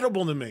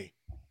incredible to me.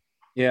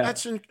 Yeah.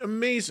 That's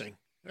amazing.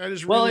 That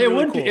is really,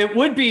 really cool. It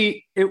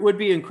would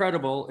be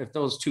incredible if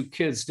those two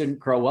kids didn't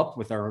grow up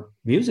with our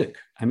music.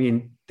 I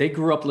mean, they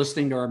grew up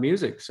listening to our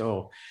music.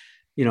 So,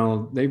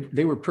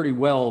 they were pretty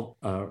well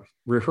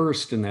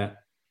rehearsed in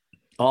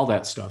all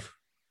that stuff.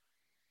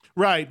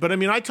 Right. But I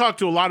mean, I talk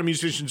to a lot of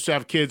musicians who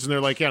have kids, and they're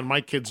like, yeah,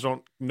 my kids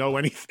don't know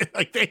anything.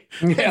 Like they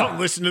don't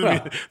listen to me.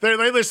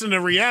 They listen to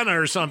Rihanna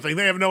or something.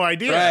 They have no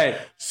idea. Right.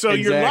 So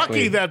you're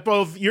lucky that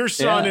both your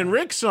son and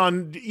Rick's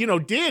son,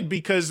 did,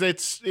 because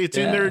it's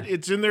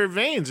in their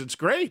veins. It's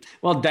great.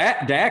 Well,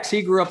 Dax,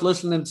 he grew up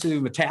listening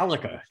to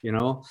Metallica,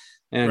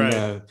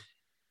 and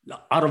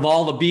out of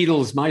all the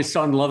Beatles, my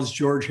son loves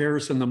George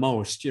Harrison the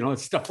most,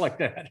 it's stuff like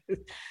that.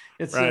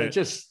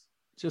 It's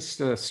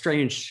just a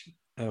strange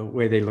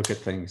way they look at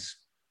things,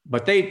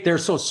 but they're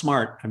so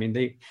smart. I mean,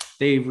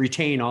 they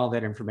retain all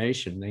that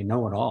information. They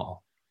know it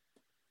all.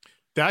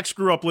 Dax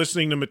grew up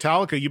listening to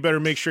Metallica. You better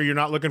make sure you're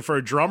not looking for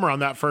a drummer on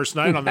that first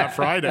night on that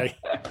Friday.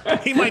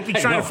 He might be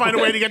trying to find a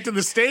way to get to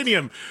the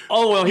stadium.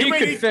 Oh, well, he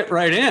could fit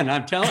right in.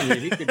 I'm telling you,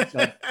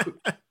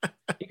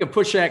 he could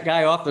push that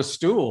guy off the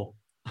stool.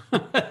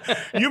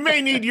 You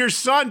may need your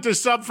son to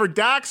sub for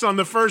Dax on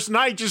the first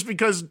night, just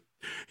because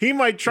he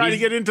might try to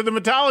get into the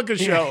Metallica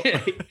show.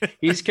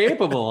 He's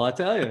capable, I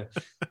tell you.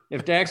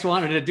 If Dax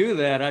wanted to do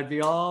that, I'd be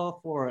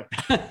all for it.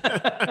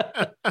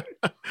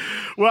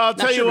 Well, I'll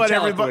tell you what,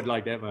 everybody would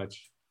like that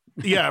much.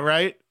 Yeah,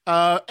 right.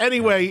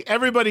 Anyway,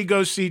 everybody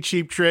go see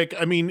Cheap Trick.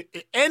 I mean,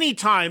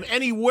 anytime,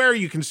 anywhere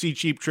you can see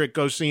Cheap Trick,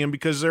 go see them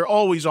because they're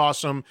always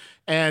awesome.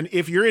 And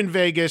if you're in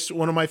Vegas,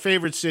 one of my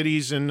favorite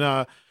cities,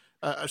 and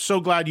so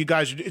glad you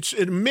guys, it's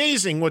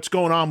amazing what's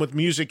going on with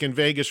music in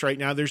Vegas right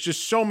now. There's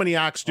just so many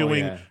acts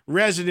doing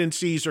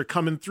residencies are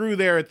coming through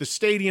there at the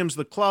stadiums,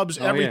 the clubs,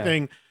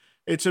 everything.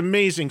 It's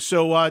amazing.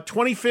 So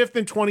 25th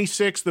and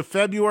 26th of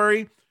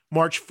February,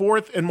 March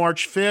 4th and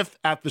March 5th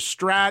at the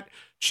Strat.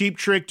 Cheap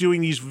Trick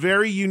doing these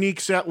very unique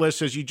set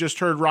lists, as you just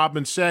heard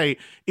Robin say.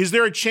 Is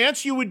there a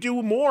chance you would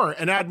do more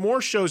and add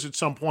more shows at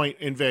some point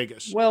in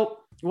Vegas?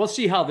 Well, we'll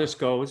see how this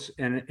goes,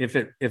 and if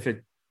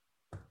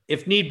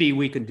need be,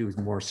 we can do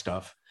more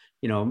stuff.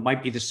 You know, it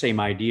might be the same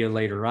idea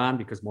later on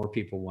because more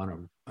people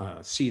want to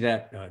see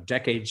that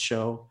Decade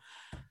show,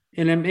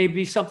 and it may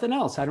be something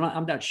else.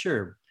 I'm not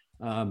sure.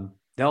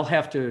 They'll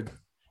have to,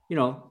 you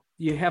know,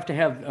 you have to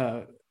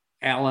have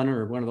Alan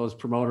or one of those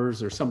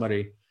promoters or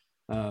somebody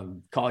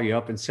call you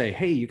up and say,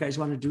 hey, you guys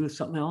want to do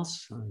something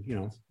else? You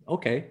know,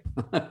 okay.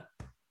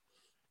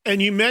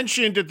 And you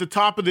mentioned at the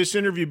top of this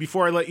interview,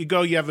 before I let you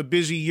go, you have a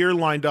busy year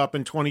lined up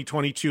in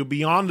 2022.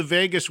 Beyond the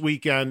Vegas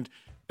weekend,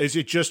 is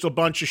it just a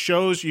bunch of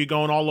shows? Are you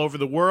going all over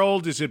the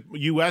world? Is it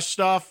U.S.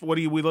 stuff? What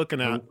are we looking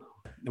at?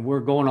 We're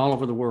going all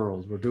over the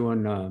world. We're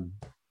doing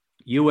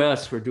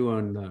U.S., we're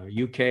doing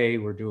U.K.,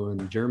 we're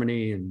doing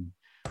Germany and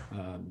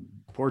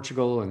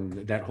Portugal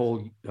and that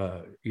whole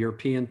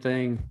European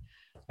thing.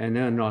 And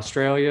then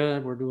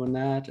Australia, we're doing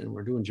that, and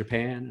we're doing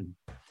Japan.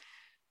 And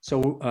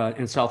so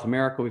in South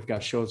America, we've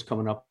got shows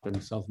coming up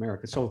in South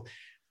America. So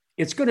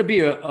it's going to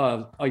be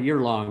a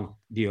year-long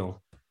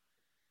deal.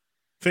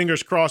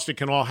 Fingers crossed it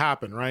can all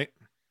happen, right?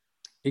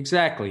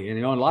 Exactly. And,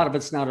 you know, a lot of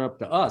it's not up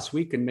to us.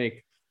 We can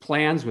make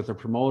plans with the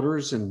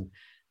promoters,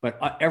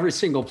 but every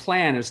single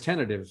plan is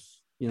tentative,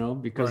 you know,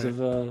 because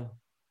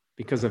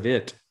of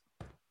it.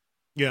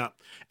 Yeah.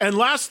 And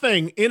last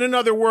thing, In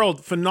Another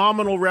World,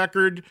 phenomenal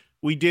record.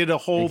 We did a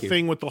whole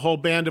thing with the whole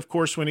band, of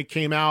course, when it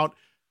came out.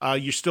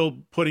 You're still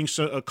putting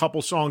a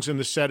couple songs in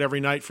the set every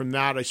night from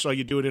that. I saw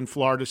you do it in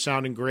Florida,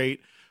 sounding great.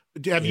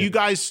 Have you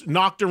guys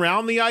knocked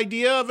around the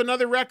idea of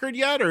another record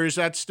yet, or is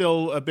that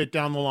still a bit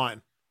down the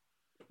line?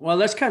 Well,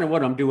 that's kind of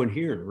what I'm doing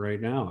here right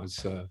now,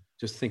 is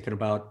just thinking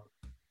about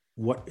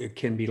what it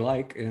can be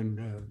like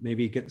and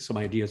maybe getting some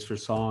ideas for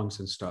songs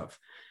and stuff.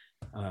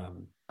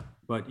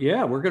 But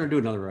yeah, we're going to do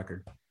another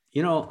record.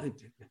 You know,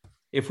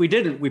 if we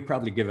didn't, we'd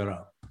probably give it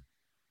up.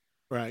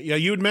 Right. Yeah,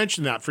 you had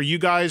mentioned that. For you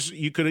guys,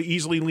 you could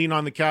easily lean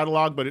on the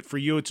catalog, but for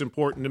you, it's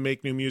important to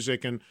make new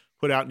music and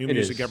put out new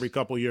music every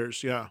couple of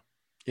years. Yeah.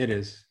 It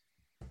is.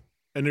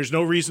 And there's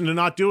no reason to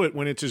not do it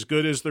when it's as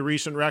good as the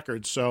recent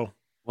records. So,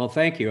 well,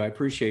 thank you. I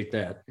appreciate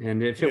that.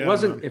 And if it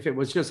wasn't, if it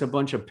was just a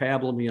bunch of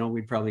pablum, you know,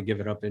 we'd probably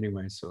give it up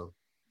anyway. So,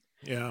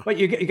 yeah. But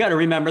you got to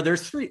remember,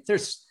 there's, you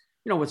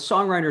know, with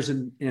songwriters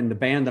in the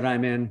band that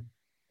I'm in,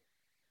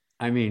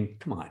 I mean,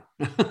 come on,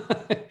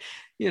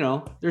 you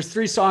know, there's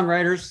 3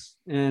 songwriters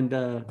and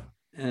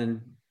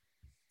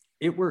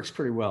it works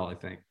pretty well, I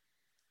think.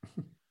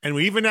 And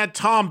we even had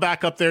Tom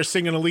back up there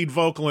singing a lead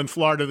vocal in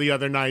Florida the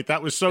other night.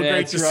 That was so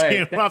great to see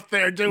him up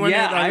there doing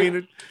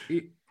it.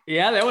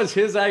 That was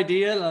his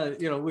idea.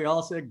 You know, we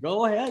all said,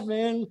 go ahead,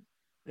 man.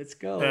 Let's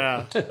go.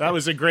 Yeah, that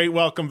was a great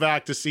welcome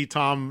back to see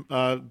Tom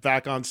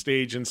back on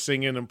stage and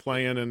singing and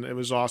playing, and it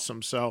was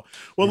awesome. So,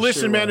 well,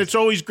 listen, man, it's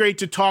always great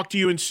to talk to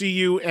you and see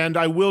you, and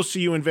I will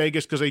see you in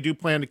Vegas because I do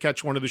plan to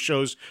catch one of the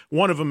shows,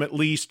 one of them at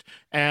least,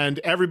 and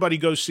everybody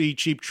go see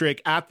Cheap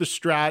Trick at the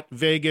Strat,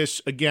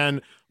 Vegas,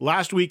 again,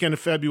 last weekend of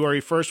February,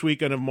 first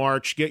weekend of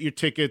March. Get your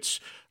tickets.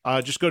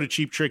 Just go to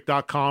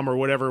cheaptrick.com or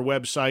whatever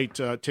website,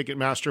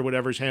 Ticketmaster,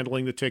 whatever's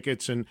handling the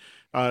tickets, and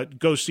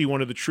go see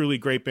one of the truly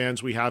great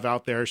bands we have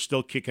out there,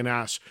 still kicking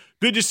ass.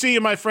 Good to see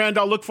you, my friend.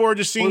 I'll look forward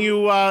to seeing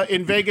you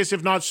in Vegas,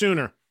 if not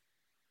sooner.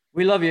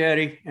 We love you,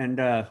 Eddie, and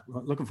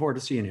looking forward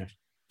to seeing you.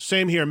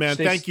 Same here, man.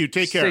 Thank you.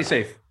 Take care.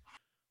 Stay safe.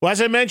 Well,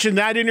 as I mentioned,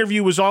 that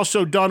interview was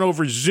also done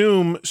over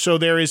Zoom, so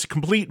there is a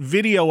complete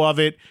video of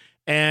it,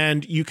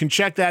 and you can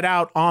check that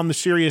out on the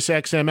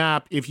SiriusXM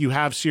app if you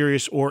have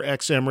Sirius or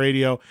XM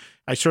radio.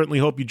 I certainly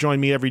hope you join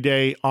me every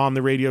day on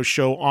the radio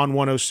show on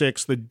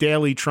 106, the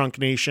Daily Trunk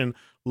Nation,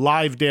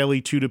 live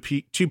daily 2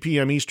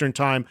 p.m. Eastern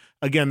time.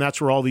 Again,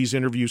 that's where all these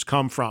interviews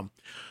come from.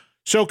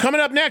 So coming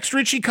up next,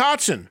 Richie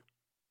Kotzen.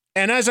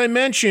 And as I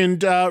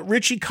mentioned,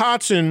 Richie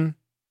Kotzen,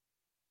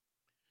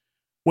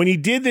 when he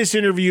did this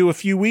interview a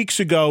few weeks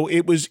ago,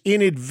 it was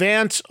in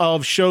advance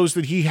of shows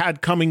that he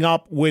had coming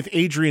up with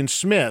Adrian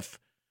Smith.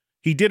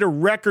 He did a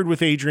record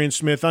with Adrian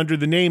Smith under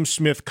the name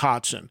Smith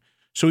Kotzen.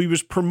 So he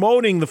was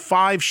promoting the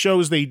 5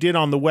 shows they did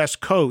on the West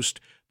Coast.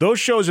 Those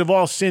shows have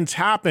all since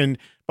happened.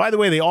 By the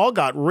way, they all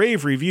got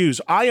rave reviews.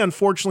 I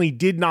unfortunately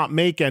did not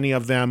make any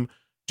of them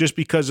just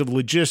because of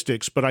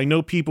logistics, but I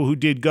know people who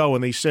did go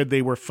and they said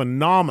they were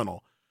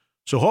phenomenal.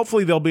 So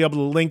hopefully they'll be able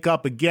to link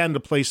up again to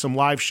play some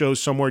live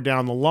shows somewhere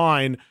down the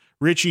line.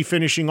 Richie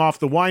finishing off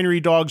the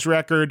Winery Dogs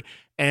record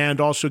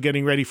and also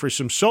getting ready for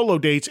some solo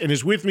dates and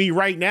is with me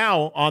right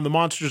now on the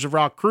Monsters of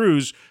Rock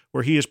cruise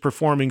where he is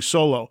performing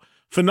solo.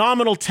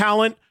 phenomenal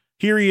talent.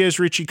 Here he is,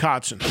 Richie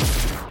Kotzen.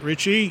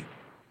 Richie.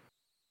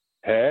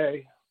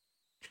 Hey.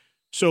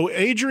 So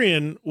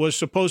Adrian was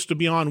supposed to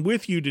be on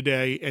with you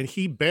today, and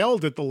he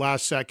bailed at the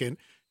last second.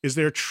 Is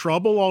there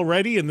trouble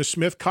already in the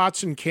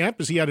Smith-Kotzen camp?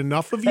 Has he had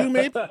enough of you,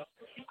 maybe?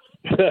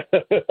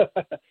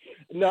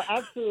 No,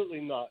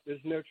 absolutely not. There's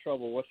no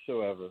trouble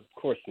whatsoever. Of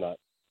course not.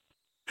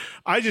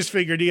 I just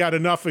figured he had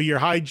enough of your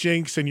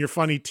hijinks and your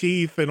funny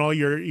teeth and all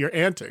your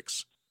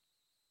antics.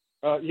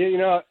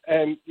 Yeah,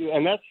 and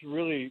that's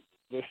really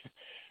the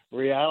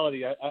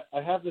reality.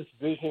 I have this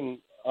vision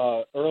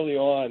early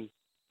on.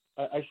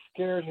 I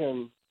scared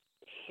him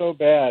so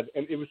bad,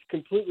 and it was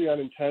completely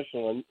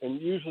unintentional.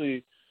 And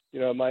usually,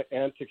 my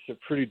antics are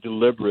pretty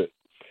deliberate.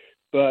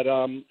 But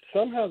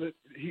somehow that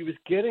he was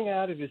getting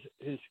out of his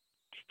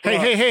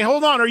Hey,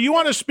 hold on. Are you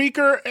on a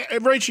speaker?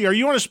 Richie, are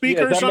you on a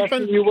speaker or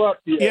something? You up?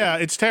 Yeah,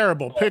 it's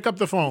terrible. Pick up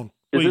the phone,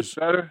 please. Is it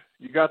better?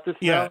 You got this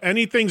now? Yeah,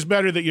 anything's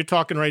better that you're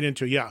talking right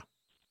into. Yeah.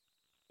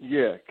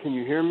 Yeah, can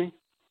you hear me?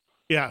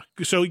 Yeah.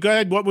 So go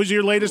ahead. What was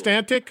your latest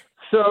antic?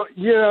 So,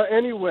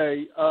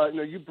 anyway,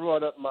 you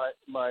brought up my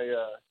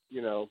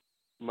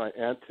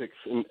antics.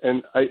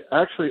 And I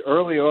actually,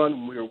 early on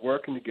when we were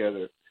working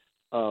together,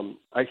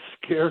 I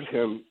scared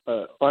him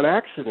on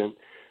accident.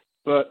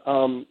 But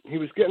he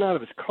was getting out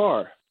of his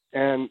car.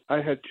 And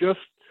I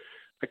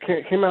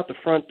came out the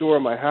front door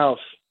of my house,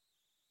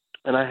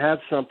 and I had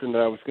something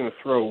that I was going to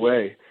throw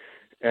away.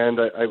 And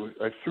I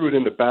threw it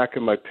in the back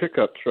of my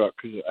pickup truck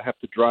because I have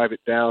to drive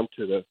it down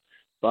to the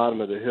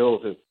bottom of the hill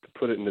to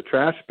put it in the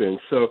trash bin.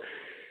 So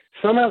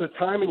somehow the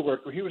timing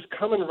worked. He was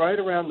coming right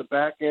around the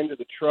back end of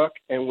the truck,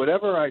 and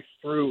whatever I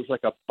threw, it was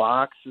like a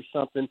box or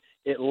something,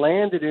 it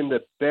landed in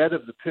the bed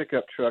of the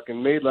pickup truck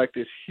and made like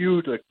this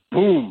huge, like,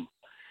 boom.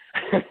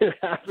 It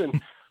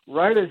happened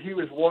right as he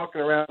was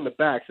walking around the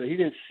back, so he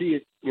didn't see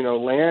it,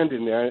 land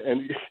in there,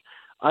 and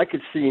I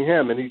could see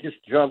him, and he just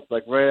jumped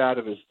like right out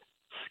of his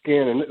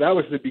skin, and that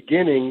was the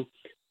beginning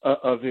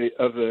of the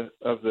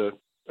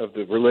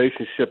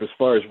relationship as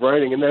far as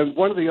writing. And then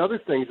one of the other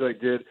things I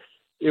did,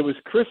 it was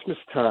Christmas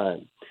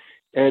time,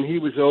 and he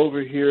was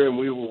over here, and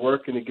we were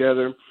working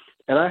together,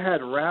 and I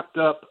had wrapped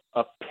up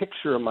a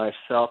picture of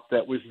myself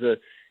that was the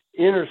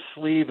inner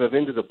sleeve of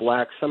Into the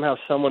Black. Somehow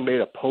someone made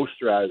a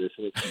poster out of this,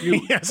 and it's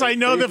huge. Yes, I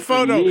know the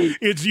photo.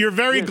 You're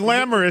very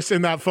glamorous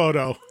in that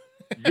photo.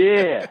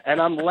 Yeah,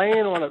 and I'm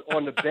laying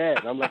on the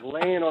bed. I'm like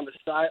laying on the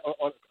side,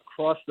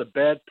 across the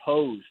bed,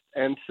 posed.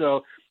 And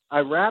so I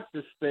wrapped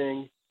this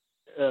thing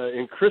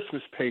in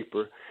Christmas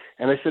paper,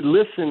 and I said,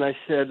 "Listen," I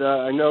said,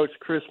 "I know it's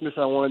Christmas.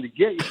 I wanted to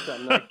get you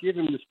something." I give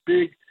him this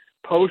big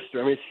poster.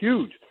 I mean, it's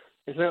huge.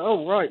 He said,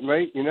 "Oh, right,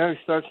 mate." He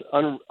starts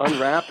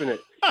unwrapping it,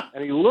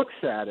 and he looks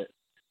at it.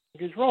 He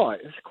goes, "Right,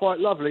 it's quite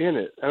lovely, isn't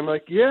it?" And I'm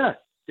like, "Yeah,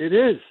 it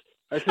is."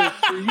 I said,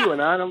 "It's for you,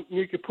 and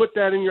you can put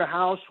that in your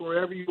house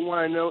wherever you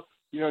want. I know,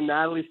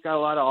 Natalie's got a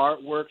lot of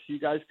artwork, so you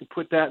guys can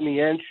put that in the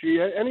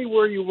entry,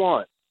 anywhere you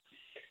want."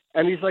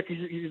 And he's like,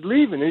 he's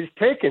leaving, and he's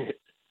taking it.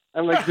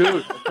 I'm like, "Dude,"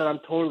 I said, "I'm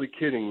totally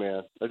kidding,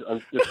 man.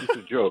 It's just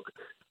a joke."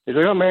 He's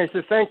like, "Oh, man." He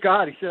said, "Thank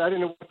God." He said, "I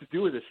didn't know what to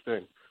do with this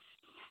thing."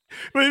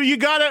 But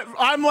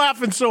I'm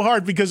laughing so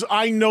hard because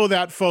I know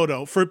that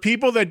photo. For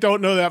people that don't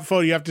know that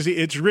photo, you have to see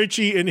it's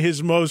Richie in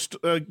his most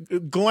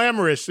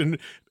glamorous and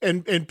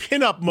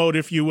pinup mode,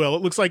 if you will.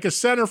 It looks like a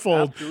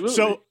centerfold. Absolutely.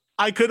 So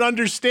I could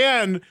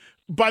understand.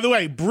 By the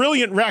way,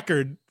 brilliant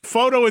record.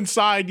 Photo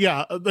inside,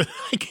 yeah. I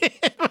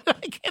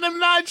can't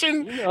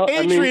imagine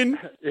Adrian,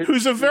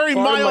 who's a very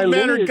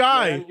mild-mannered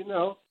guy. Man,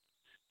 Well,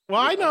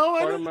 I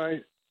know.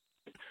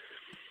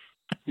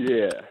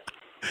 Yeah.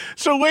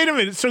 So wait a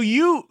minute.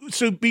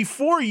 So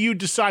before you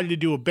decided to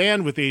do a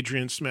band with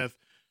Adrian Smith,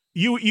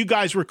 you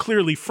guys were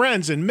clearly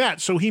friends and met.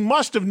 So he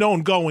must have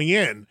known going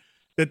in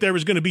that there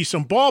was going to be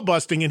some ball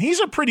busting, and he's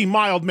a pretty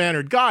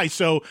mild-mannered guy.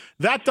 So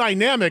that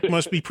dynamic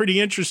must be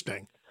pretty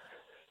interesting.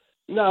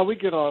 No, we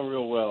get on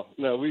real well.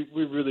 No, we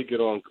really get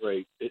on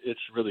great. It's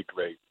really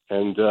great.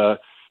 And,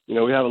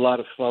 we have a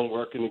lot of fun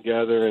working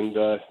together.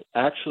 And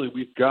actually,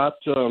 we've got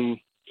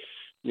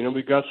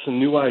we got some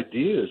new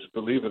ideas,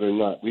 believe it or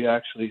not. We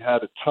actually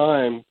had the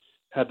time,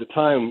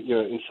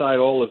 inside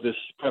all of this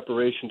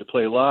preparation to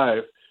play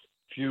live,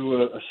 a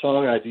few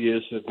song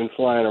ideas have been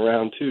flying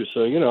around too.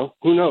 So,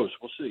 who knows?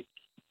 We'll see.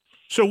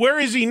 So where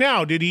is he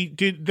now? Did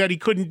he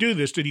couldn't do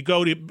this? Did he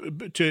go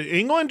to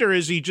England, or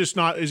is he just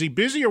not? Is he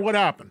busy, or what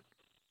happened?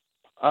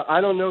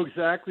 I don't know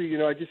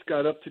exactly. I just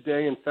got up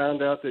today and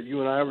found out that you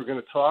and I were going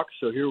to talk.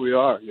 So here we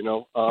are.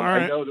 All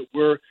right. I know that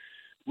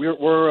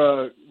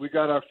we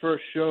got our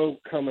first show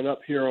coming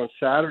up here on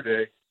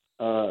Saturday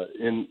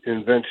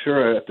in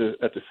Ventura at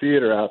the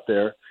theater out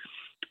there,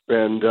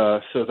 and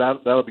so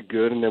that'll be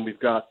good. And then we've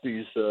got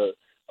these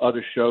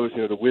other shows.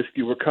 The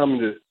Whiskey. We're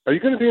coming to. Are you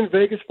going to be in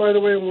Vegas, by the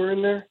way, when we're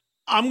in there?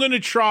 I'm going to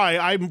try.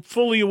 I'm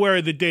fully aware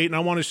of the date, and I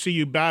want to see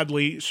you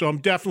badly, so I'm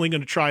definitely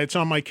going to try. It's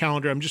on my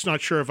calendar. I'm just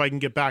not sure if I can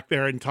get back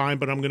there in time,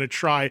 but I'm going to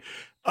try.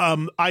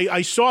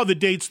 I saw the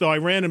dates, though. I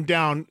ran them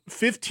down.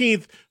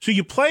 15th. So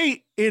you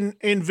play in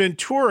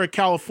Ventura,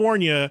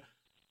 California,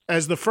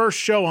 as the first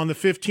show on the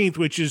 15th,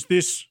 which is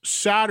this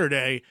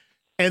Saturday.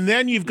 And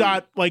then you've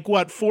got 4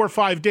 or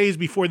 5 days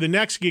before the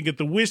next gig at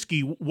the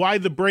Whiskey. Why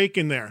the break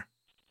in there?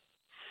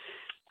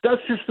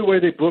 That's just the way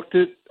they booked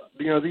it.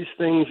 These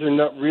things are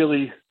not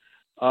really,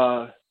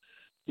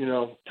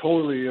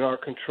 totally in our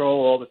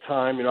control all the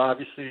time.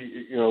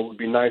 Obviously, it would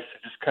be nice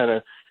to just kind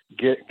of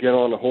get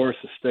on the horse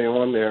and stay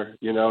on there,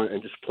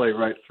 and just play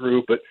right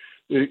through. But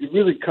it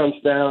really comes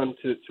down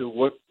to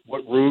what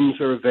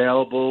rooms are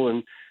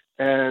available.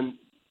 And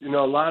a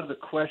lot of the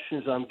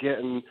questions I'm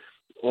getting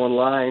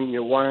online,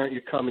 why aren't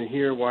you coming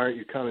here? Why aren't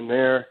you coming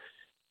there?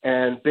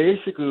 And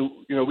basically,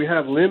 we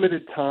have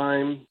limited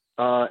time.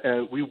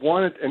 And we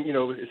wanted, and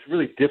it's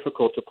really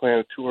difficult to plan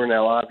a tour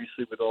now,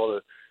 obviously, with all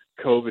the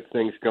COVID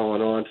things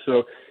going on.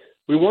 So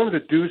we wanted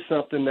to do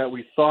something that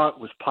we thought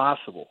was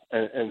possible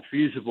and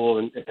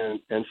feasible.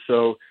 And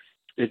so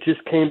it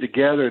just came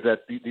together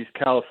that these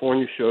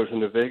California shows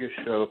and the Vegas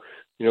show,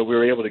 we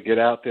were able to get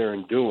out there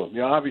and do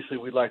them. Obviously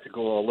we'd like to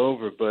go all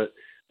over, but,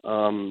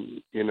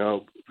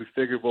 we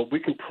figured, well, we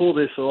can pull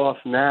this off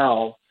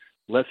now.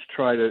 Let's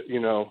try to,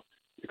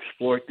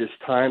 exploit this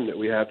time that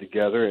we have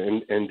together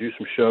and do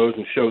some shows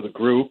and show the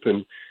group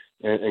and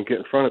get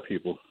in front of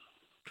people.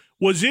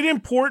 Was it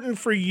important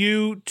for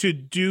you to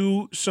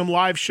do some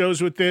live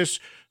shows with this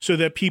so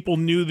that people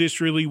knew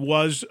this really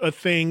was a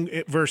thing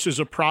versus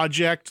a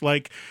project?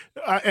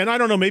 And I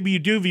don't know, maybe you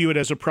do view it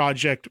as a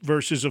project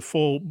versus a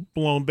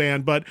full-blown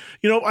band, but,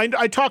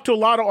 I talk to a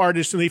lot of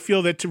artists and they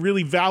feel that to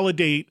really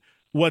validate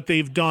what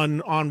they've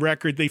done on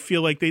record, they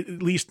feel like they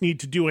at least need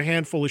to do a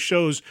handful of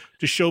shows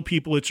to show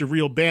people it's a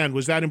real band.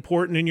 Was that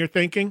important in your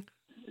thinking?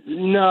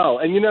 No.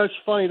 And, it's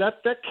funny,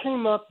 that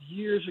came up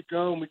years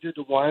ago when we did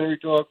the Winery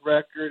Dog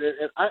record.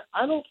 And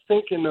I don't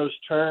think in those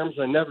terms.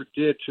 I never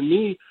did. To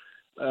me,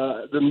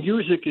 the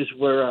music is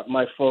where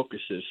my focus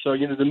is. So,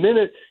 the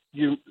minute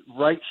you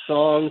write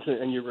songs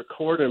and you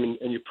record them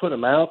and you put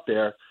them out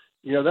there,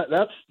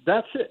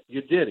 that's it.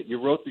 You did it.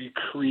 You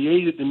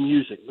created the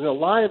music.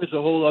 Live is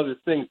a whole other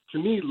thing. To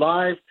me,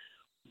 live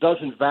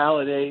doesn't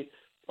validate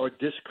or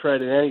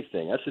discredit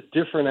anything. That's a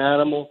different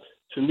animal.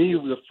 To me,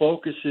 the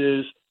focus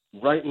is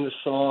writing the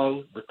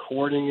song,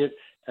 recording it,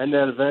 and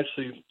then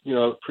eventually,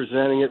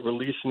 presenting it,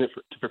 releasing it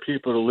for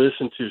people to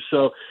listen to.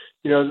 So,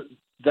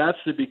 that's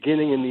the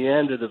beginning and the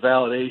end of the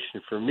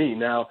validation for me.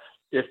 Now,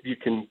 if you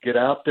can get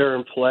out there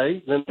and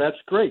play, then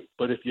that's great.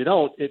 But if you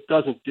don't, it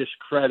doesn't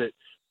discredit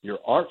your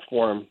art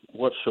form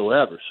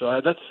whatsoever. So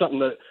that's something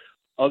that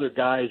other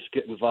guys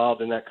get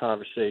involved in that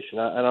conversation.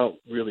 I don't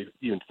really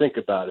even think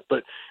about it.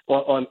 But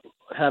on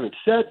having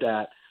said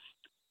that,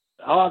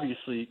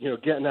 obviously,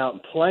 getting out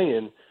and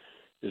playing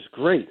is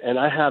great. And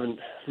I haven't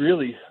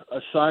really,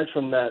 aside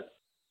from that,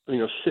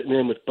 sitting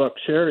in with Buck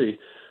Cherry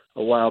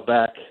a while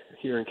back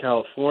here in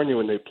California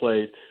when they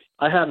played,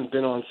 I haven't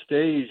been on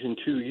stage in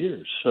 2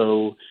 years.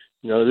 So,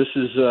 this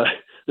is,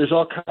 there's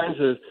all kinds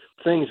of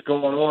things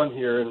going on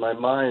here in my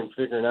mind,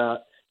 figuring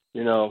out,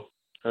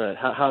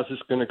 how's this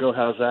going to go?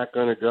 How's that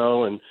going to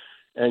go? And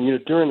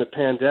during the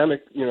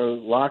pandemic,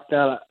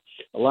 lockdown,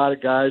 a lot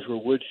of guys were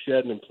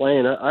woodshedding and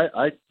playing.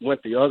 I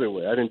went the other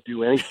way. I didn't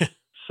do anything.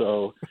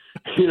 So,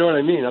 you know what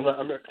I mean? I'm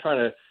not trying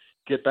to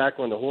get back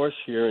on the horse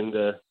here and,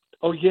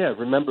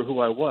 remember who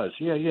I was.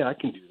 Yeah, I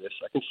can do this.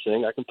 I can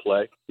sing. I can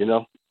play,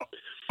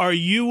 Are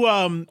you,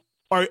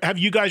 have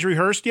you guys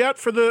rehearsed yet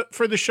for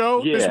the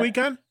show this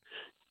weekend?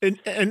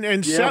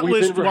 And set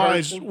list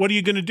wise, what are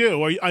you going to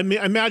do? I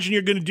imagine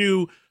you're going to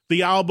do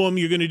the album,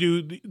 you're going to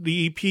do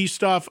the EP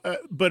stuff,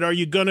 but are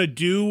you going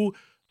to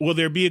will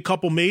there be a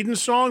couple Maiden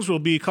songs? Will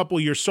it be a couple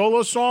of your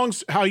solo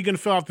songs? How are you going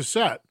to fill out the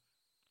set?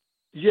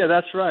 Yeah,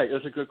 that's right.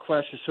 That's a good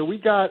question. So we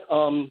got,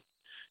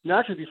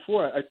 actually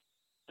before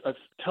I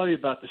tell you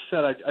about the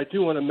set, I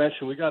do want to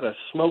mention we got a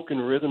smoke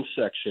and rhythm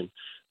section.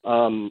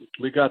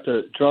 We got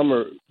the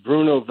drummer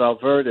Bruno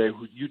Valverde,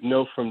 who you'd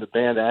know from the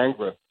band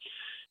Angra.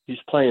 He's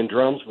playing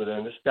drums with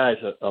him. This guy's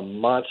a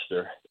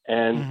monster.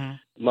 And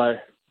my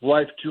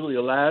wife, Julia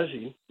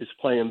Lazzi, is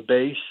playing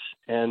bass.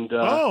 And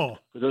for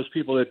those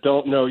people that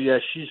don't know,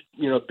 she's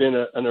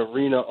been an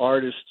arena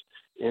artist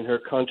in her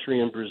country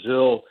in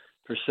Brazil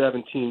for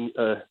 13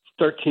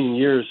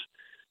 years.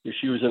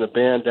 She was in a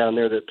band down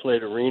there that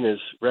played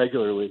arenas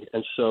regularly.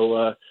 And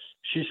so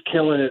she's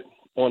killing it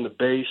on the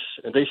bass.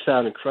 And they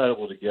sound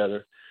incredible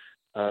together,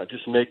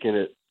 just making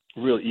it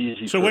real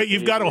easy. So wait,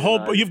 you've got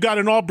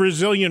an all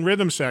Brazilian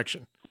rhythm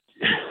section.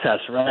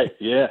 That's right.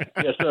 Yeah.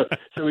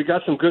 So we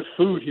got some good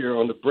food here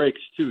on the breaks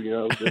too,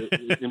 in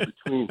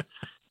between.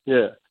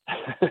 Yeah.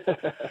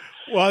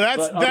 Well,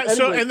 that's Anyway,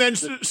 so. And then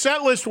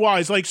set list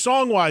wise, like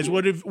song wise,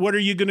 what are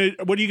you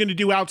gonna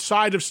do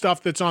outside of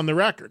stuff that's on the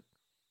record?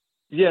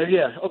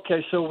 Yeah.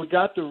 Okay. So we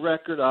got the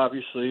record,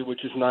 obviously,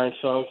 which is 9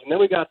 songs, and then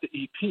we got the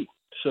EP.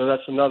 So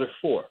that's another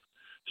 4.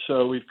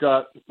 So we've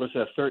got,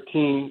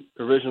 13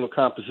 original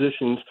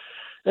compositions.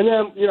 And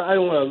then, I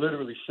don't want to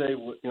literally say,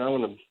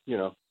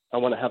 I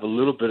want to have a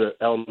little bit of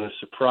element of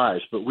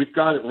surprise, but we've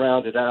got it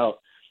rounded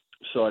out.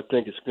 So I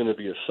think it's going to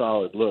be a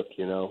solid look,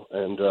 and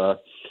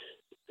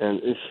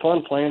it's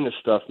fun playing this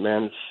stuff,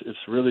 man. It's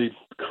really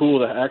cool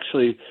to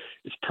actually.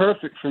 It's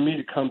perfect for me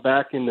to come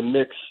back in the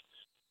mix,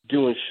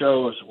 doing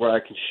shows where I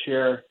can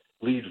share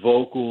lead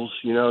vocals.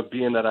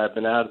 Being that I've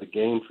been out of the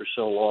game for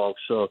so long,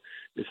 so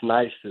it's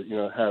nice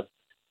to have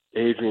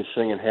Adrian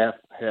singing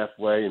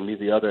halfway and me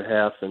the other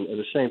half, and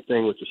the same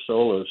thing with the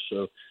solos.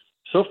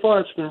 So far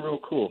it's been real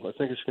cool. I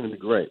think it's going to be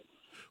great.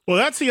 Well,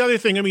 that's the other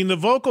thing. I mean, the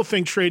vocal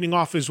thing trading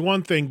off is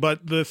one thing,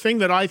 but the thing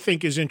that I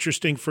think is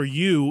interesting for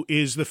you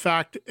is the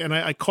fact, and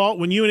I call it,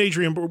 when you and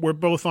Adrian were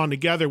both on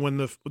together when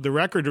the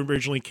record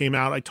originally came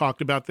out, I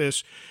talked about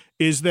this,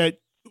 is that,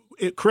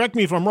 correct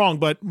me if I'm wrong,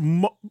 but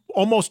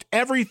almost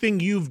everything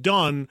you've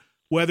done,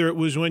 whether it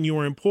was when you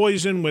were in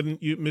Poison, when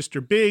you,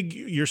 Mr. Big,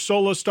 your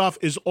solo stuff,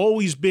 has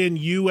always been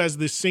you as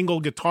the single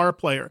guitar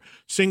player,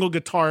 single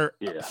guitar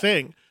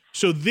thing.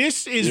 So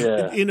this is,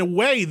 in a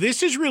way,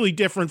 this is really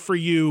different for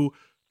you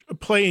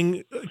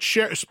playing,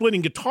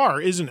 splitting guitar,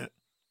 isn't it?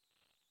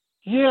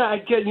 Yeah, I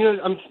get,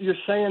 you're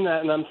saying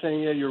that, and I'm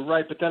saying, yeah, you're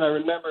right. But then I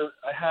remember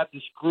I had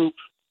this group,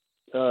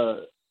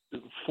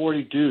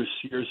 40 Deuce,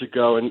 years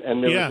ago, and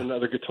there was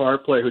another guitar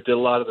player who did a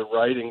lot of the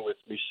writing with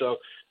me. So,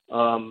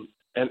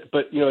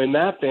 but in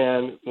that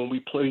band, when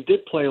we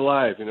did play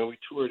live. We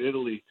toured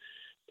Italy,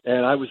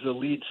 and I was the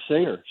lead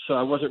singer, so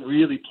I wasn't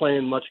really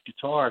playing much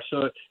guitar.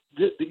 So,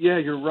 yeah,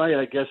 you're right.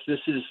 I guess this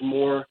is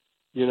more,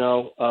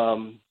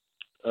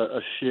 a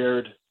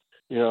shared,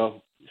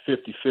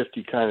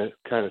 50-50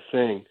 kind of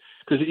thing.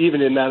 Because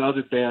even in that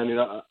other band,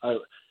 I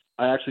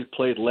actually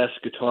played less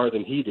guitar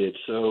than he did.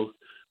 So,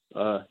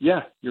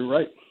 yeah, you're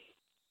right.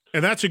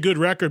 And that's a good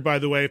record, by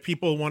the way. If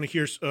people want to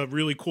hear a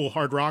really cool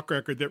hard rock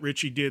record that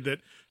Richie did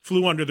that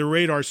flew under the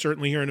radar,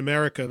 certainly here in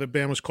America, the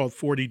band was called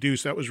 40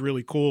 Deuce. That was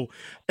really cool.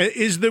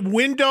 Is the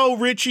window,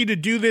 Richie, to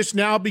do this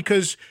now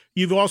because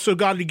you've also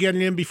got to get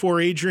it in before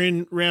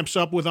Adrian ramps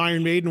up with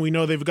Iron Maiden? We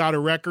know they've got a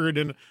record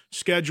and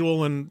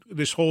schedule and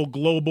this whole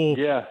global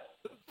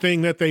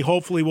thing that they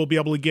hopefully will be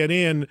able to get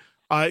in.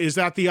 Is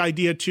that the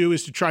idea, too,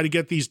 is to try to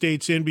get these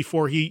dates in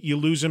before you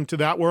lose him to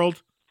that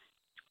world?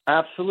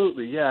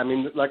 Absolutely, yeah. I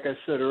mean, like I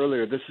said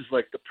earlier, this is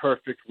like the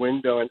perfect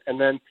window. And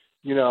then,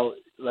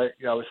 like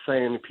I was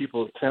saying,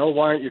 people say, oh,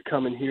 why aren't you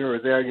coming here or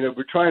there?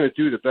 We're trying to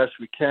do the best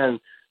we can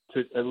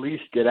to at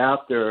least get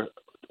out there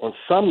on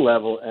some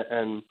level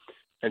and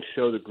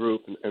show the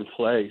group and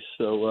play.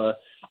 So,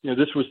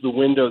 this was the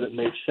window that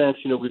made sense.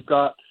 We've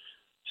got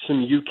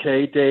some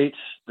UK dates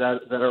that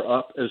are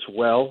up as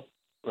well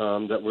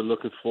that we're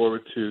looking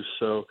forward to.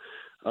 So,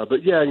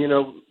 but yeah,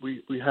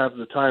 we have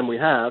the time we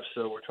have,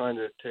 so we're trying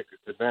to take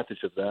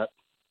advantage of that.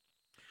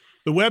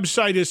 The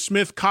website is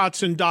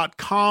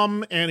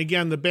smithkotzen.com, and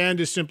again, the band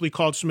is simply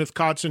called Smith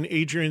Kotzen,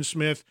 Adrian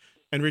Smith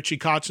and Richie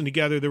Kotzen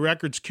together. The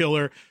record's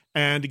killer,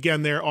 and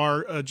again, there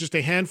are just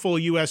a handful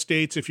of U.S.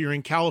 dates if you're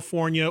in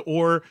California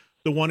or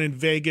the one in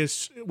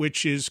Vegas,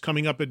 which is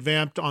coming up at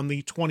Vamped on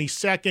the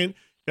 22nd.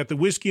 Got the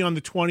Whiskey on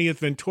the 20th,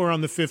 Ventura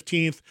on the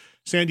 15th,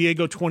 San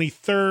Diego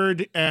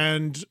 23rd,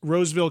 and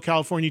Roseville,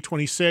 California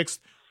 26th,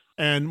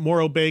 and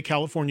Morro Bay,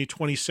 California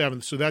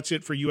 27th. So that's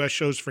it for U.S.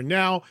 shows for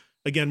now.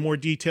 Again, more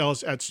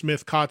details at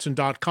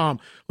smithkotzen.com.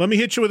 Let me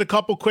hit you with a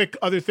couple quick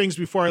other things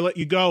before I let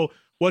you go.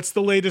 What's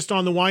the latest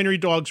on the Winery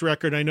Dogs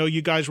record? I know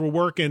you guys were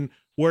working.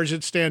 Where does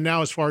it stand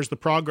now as far as the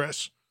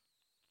progress?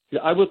 Yeah,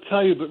 I will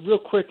tell you, but real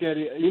quick,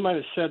 Eddie, you might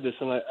have said this,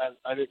 and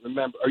I didn't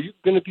remember. Are you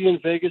going to be in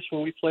Vegas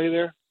when we play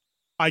there?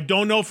 I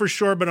don't know for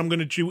sure, but I'm going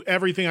to do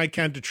everything I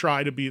can to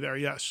try to be there,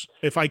 yes.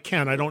 If I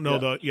can. I don't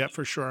know yet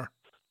for sure.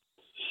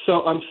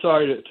 So I'm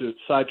sorry to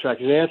sidetrack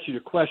you. To answer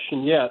your question,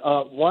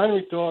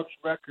 Winery Dogs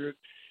record,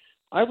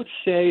 I would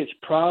say it's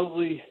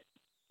probably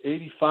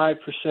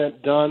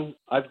 85% done.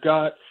 I've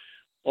got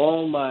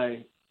all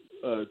my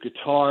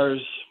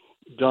guitars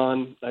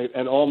done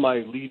and all my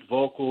lead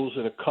vocals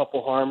and a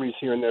couple harmonies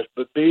here and there.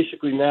 But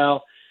basically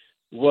now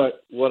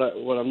what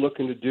I'm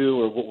looking to do,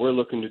 or what we're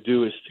looking to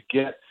do, is to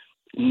get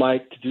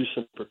Mike to do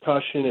some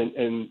percussion,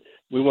 and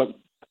we want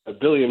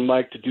Billy and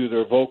Mike to do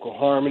their vocal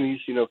harmonies,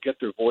 get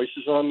their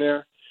voices on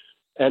there.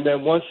 And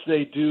then once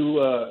they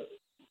do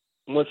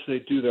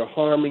their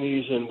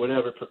harmonies and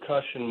whatever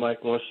percussion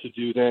Mike wants to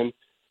do, then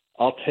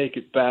I'll take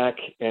it back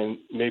and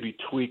maybe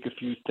tweak a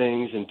few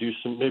things and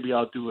maybe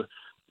I'll do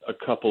a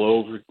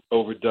couple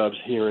overdubs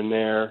here and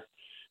there.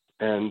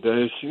 And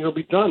it'll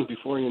be done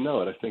before you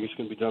know it. I think it's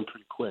going to be done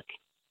pretty quick.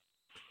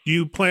 Do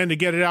you plan to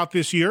get it out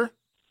this year?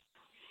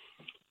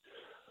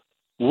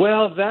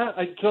 Well, that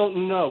I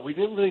don't know. We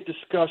didn't really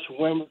discuss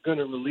when we're going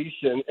to release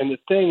it. And the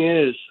thing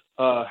is,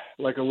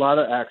 like a lot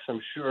of acts,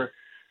 I'm sure,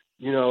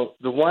 the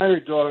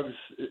Winery Dogs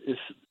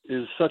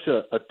is such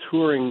a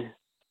touring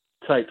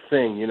type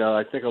thing.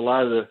 I think a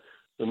lot of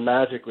the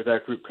magic with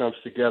that group comes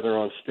together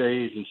on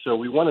stage. And so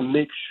we want to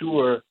make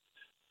sure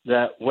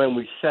that when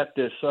we set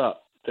this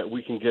up, that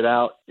we can get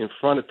out in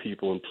front of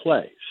people and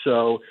play.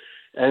 So,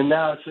 and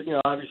now it's,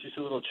 obviously it's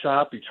a little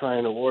choppy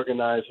trying to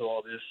organize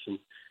all this.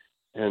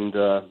 And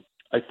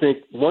I think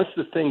once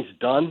the thing's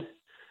done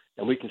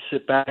and we can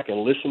sit back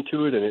and listen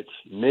to it and it's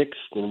mixed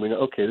and we know,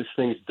 okay, this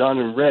thing's done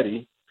and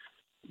ready,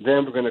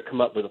 then we're going to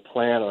come up with a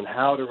plan on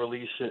how to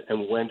release it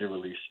and when to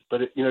release it. But,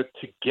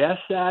 to guess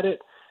at it,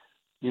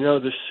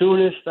 the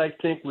soonest I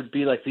think would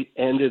be like the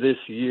end of this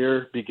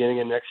year, beginning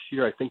of next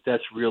year. I think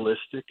that's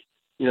realistic,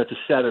 to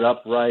set it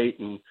up right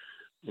and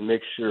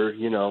make sure,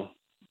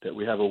 that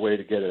we have a way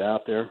to get it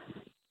out there.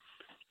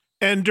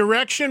 And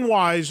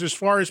direction-wise, as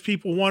far as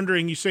people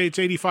wondering, you say it's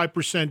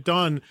 85%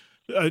 done.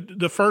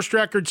 The first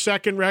record,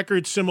 second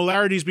record,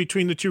 similarities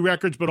between the two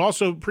records, but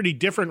also pretty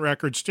different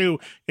records too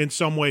in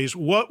some ways.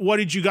 What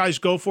did you guys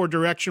go for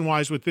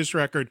direction-wise with this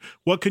record?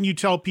 What can you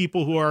tell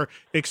people who are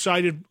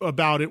excited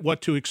about it,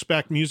 what to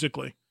expect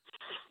musically?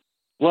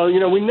 Well,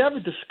 we never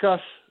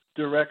discuss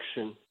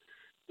direction.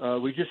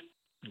 We just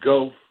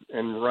go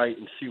and write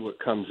and see what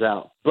comes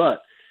out.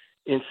 But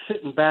in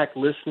sitting back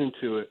listening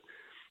to it,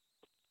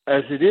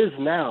 as it is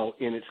now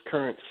in its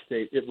current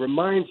state, it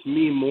reminds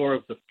me more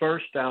of the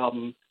first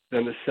album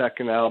than the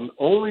second album,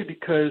 only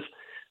because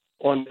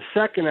on the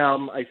second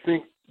album, I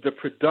think the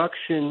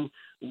production,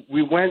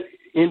 we went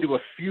into a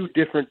few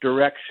different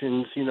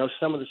directions.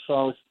 Some of the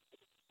songs,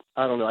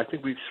 I don't know, I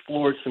think we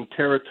explored some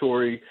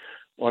territory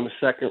on the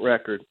second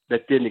record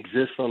that didn't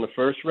exist on the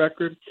first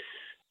record.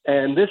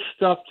 And this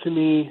stuff to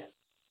me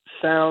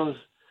sounds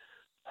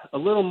a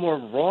little more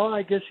raw,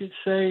 I guess you'd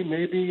say,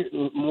 maybe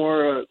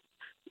more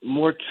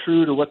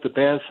true to what the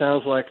band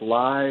sounds like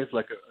live,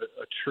 like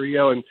a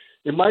trio. And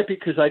it might be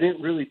because I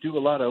didn't really do a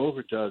lot of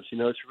overdubs.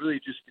 It's really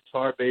just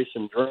guitar, bass,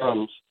 and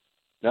drums.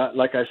 Not,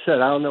 like I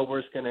said, I don't know where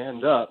it's going to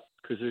end up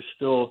because there's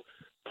still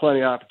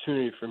plenty of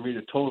opportunity for me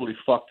to totally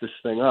fuck this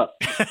thing up.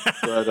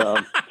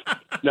 But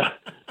no,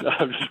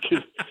 I'm just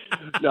kidding.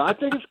 No, I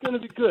think it's going to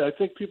be good. I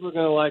think people are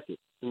going to like it.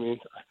 I mean,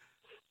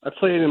 I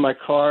play it in my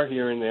car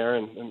here and there,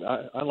 and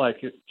I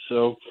like it.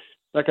 So,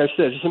 like I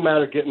said, it's just a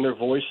matter of getting their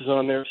voices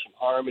on there, some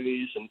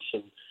harmonies and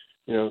some,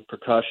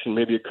 percussion,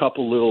 maybe a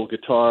couple little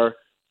guitar.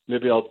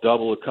 Maybe I'll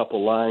double a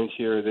couple lines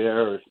here or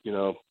there, or,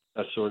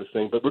 that sort of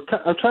thing. But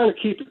I'm trying to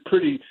keep it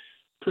pretty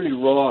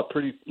raw,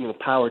 pretty,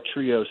 power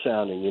trio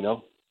sounding,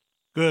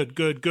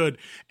 Good.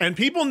 And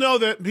people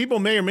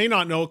may or may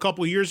not know, a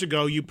couple of years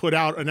ago, you put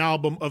out an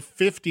album of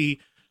 50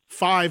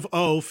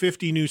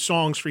 new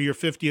songs for your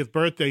 50th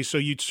birthday. So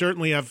you'd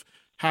certainly have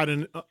had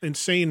an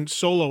insane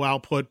solo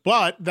output.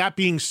 But that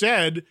being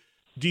said,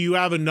 do you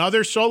have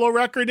another solo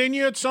record in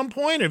you at some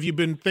point? Have you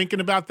been thinking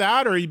about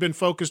that, or have you been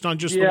focused on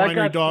just the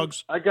Winery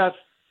Dogs? I got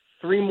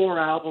 3 more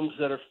albums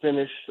that are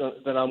finished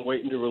that I'm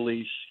waiting to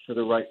release for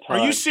the right time.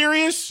 Are you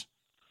serious?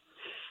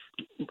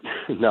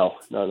 No,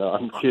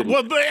 I'm kidding.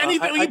 Well, but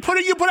anything you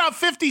put out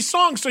 50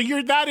 songs, so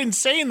you're that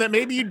insane that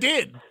maybe you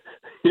did.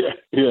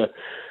 Yeah.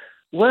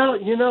 Well,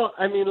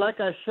 like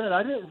I said,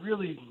 I didn't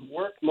really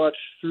work much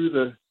through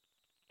the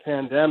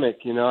pandemic.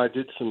 I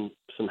did some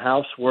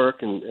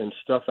housework and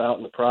stuff out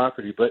in the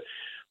property. But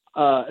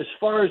as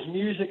far as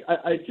music,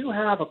 I do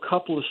have a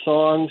couple of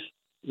songs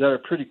that are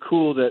pretty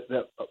cool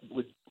that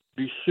would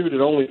be suited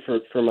only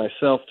for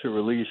myself to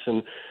release.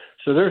 And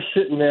so they're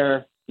sitting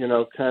there,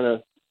 kind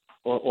of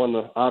on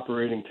the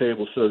operating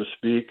table, so to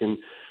speak.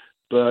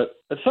 But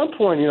at some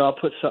point, I'll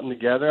put something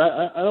together.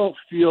 I don't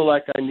feel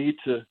like I need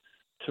to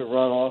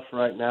run off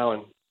right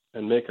now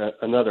and make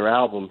another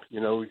album.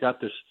 We got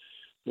this.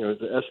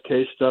 The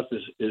SK stuff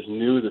is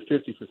new, the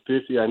 50 for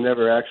 50. I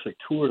never actually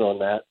toured on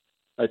that.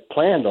 I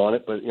planned on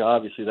it, but,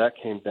 obviously that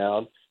came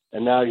down.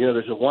 And now,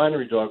 there's a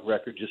Winery Dog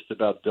record just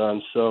about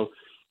done. So,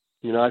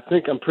 I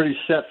think I'm pretty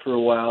set for a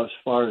while as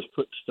far as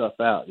putting stuff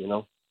out,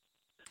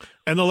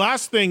 And the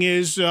last thing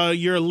is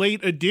your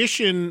late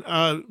addition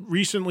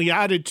recently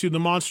added to the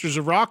Monsters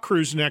of Rock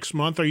cruise next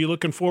month. Are you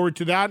looking forward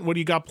to that? What do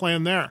you got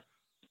planned there?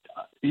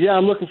 Yeah,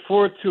 I'm looking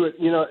forward to it.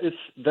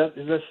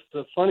 That's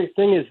the funny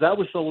thing is that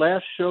was the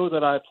last show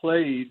that I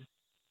played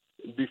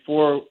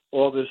before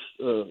all this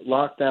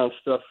lockdown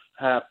stuff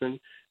happened,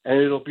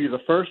 and it'll be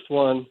the first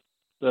one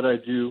that I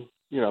do.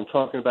 I'm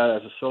talking about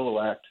it as a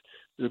solo act.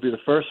 It'll be the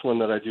first one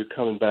that I do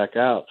coming back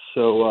out.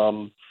 So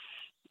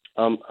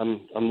I'm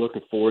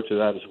looking forward to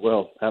that as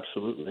well.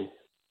 Absolutely.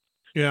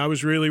 Yeah, I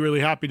was really, really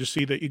happy to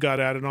see that you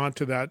got added on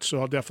to that. So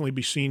I'll definitely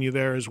be seeing you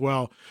there as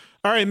well.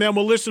 All right, man.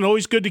 Well, listen,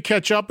 always good to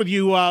catch up with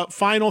you.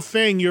 Final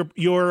thing, your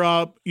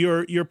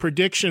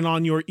prediction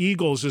on your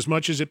Eagles. As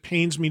much as it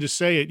pains me to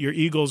say it, your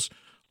Eagles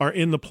are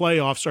in the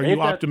playoffs. Are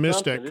you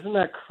optimistic? Isn't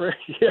that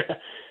crazy? Yeah,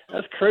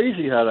 that's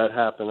crazy how that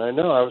happened. I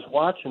know. I was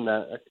watching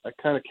that. I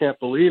kind of can't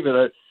believe it.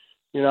 I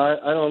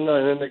don't know.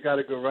 And then they got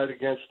to go right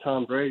against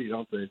Tom Brady,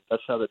 don't they?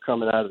 That's how they're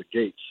coming out of the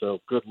gate. So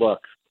good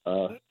luck.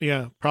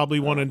 Yeah, probably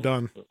one and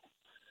done.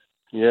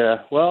 Yeah.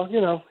 Well, you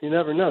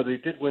never know. They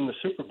did win the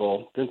Super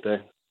Bowl, didn't they?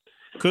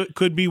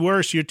 Could be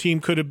worse. Your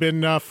team could have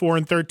been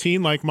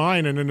 4-13 like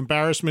mine, and an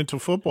embarrassment to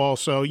football.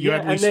 So you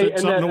at least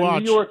something to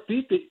watch.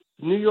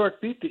 New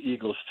York beat the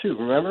Eagles too.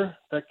 Remember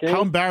that game?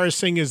 How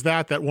embarrassing is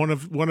that? That one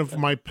of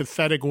my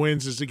pathetic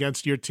wins is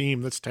against your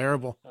team. That's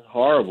terrible. That's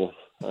horrible.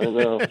 I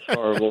know, it's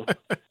horrible.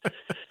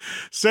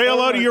 Say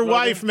hello to your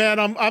wife,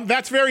 man.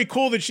 That's very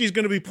cool that she's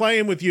going to be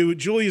playing with you.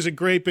 Julia's a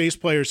great bass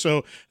player,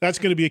 so that's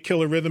going to be a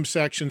killer rhythm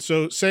section.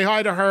 So say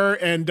hi to her,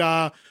 and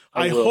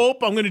I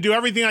hope I'm going to do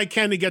everything I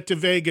can to get to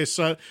Vegas.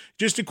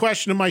 Just a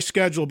question of my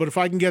schedule, but if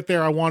I can get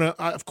there, I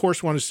of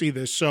course want to see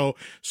this. So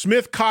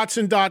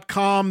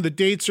smithkotzen.com, the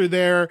dates are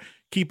there.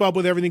 Keep up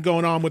with everything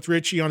going on with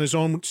Richie on his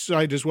own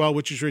site as well,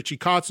 which is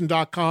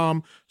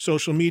richiekotzen.com,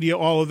 social media,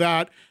 all of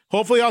that.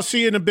 Hopefully I'll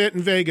see you in a bit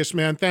in Vegas,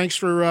 man. Thanks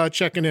for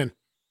checking in.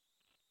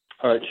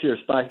 All right, cheers.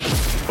 Bye.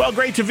 Well,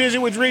 great to visit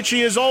with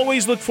Richie. As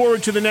always, look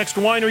forward to the next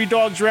Winery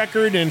Dogs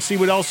record and see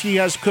what else he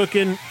has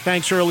cooking.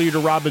 Thanks earlier to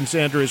Robin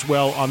Zander as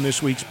well on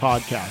this week's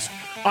podcast.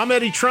 I'm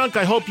Eddie Trunk.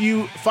 I hope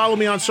you follow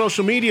me on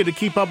social media to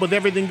keep up with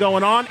everything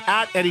going on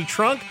at Eddie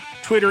Trunk,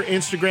 Twitter,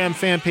 Instagram,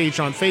 fan page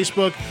on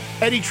Facebook.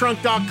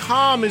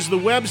 EddieTrunk.com is the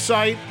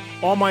website.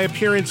 All my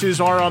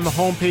appearances are on the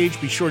homepage.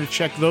 Be sure to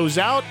check those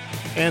out.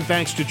 And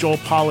thanks to Joel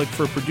Pollack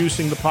for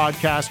producing the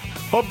podcast.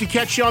 Hope to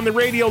catch you on the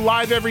radio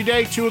live every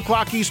day, 2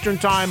 o'clock Eastern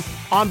Time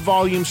on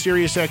Volume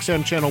Sirius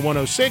XM Channel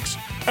 106.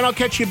 And I'll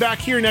catch you back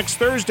here next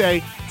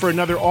Thursday for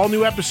another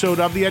all-new episode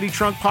of the Eddie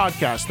Trunk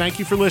Podcast. Thank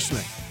you for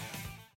listening.